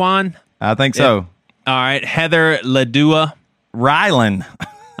Nathan Swan? I think so. All right. Heather Ladua. Rylan.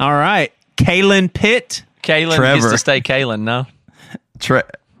 All right. Kaylin Pitt. Kaylin used to stay Kaylin, no?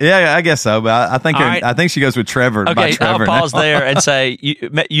 Yeah, I guess so, but I think she goes with Trevor. Okay, Trevor I'll pause there and say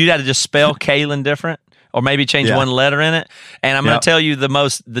you got to just spell Kaylin different, or maybe change one letter in it. And I'm going to tell you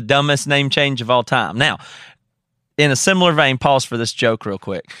the dumbest name change of all time. Now, in a similar vein, pause for this joke real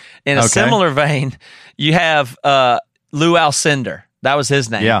quick. In a similar vein, you have Lou Alcindor. That was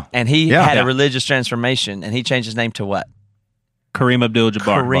his name. Yeah. And he had a religious transformation, and he changed his name to what? Kareem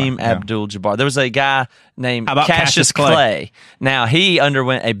Abdul-Jabbar. Kareem Abdul-Jabbar. There was a guy named Cassius Clay. Now, he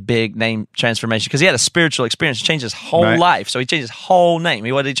underwent a big name transformation because he had a spiritual experience. He changed his whole life. So he changed his whole name.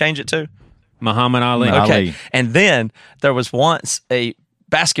 What did he change it to? Muhammad Ali. Okay. And then there was once a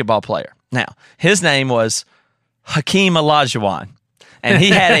basketball player. Now, his name was Hakeem Olajuwon. And he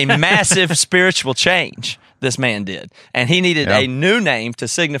had a massive spiritual change, this man did. And he needed a new name to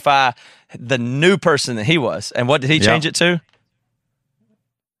signify the new person that he was. And what did he change it to?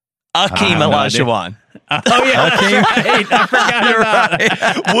 Akeem Olajuwon. Oh, yeah, that's right. I forgot about it.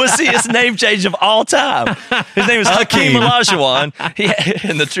 Wussiest name change of all time. His name was Hakeem Olajuwon.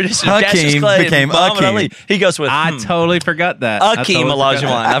 In the tradition of Cassius Clay became Muhammad Ali. He goes with... I totally forgot that. Akeem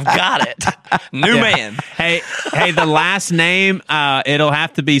Olajuwon. I've got it. New man. Hey, the last name, it'll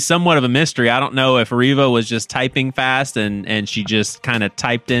have to be somewhat of a mystery. I don't know if Reva was just typing fast and she just kind of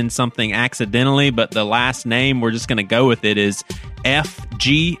typed in something accidentally, but the last name, we're just going to go with it, is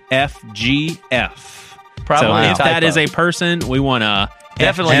FGFGF. Probably so if that is a person, we want to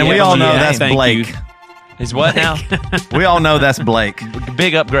definitely. And we all know that's Blake. Is what now? We all know that's Blake.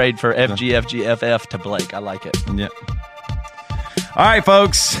 Big upgrade for FGFGFF to Blake. I like it. Yep. All right,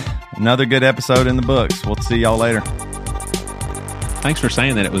 folks. Another good episode in the books. We'll see y'all later. Thanks for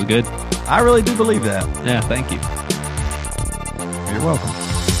saying that it was good. I really do believe that. Yeah, thank you. You're welcome.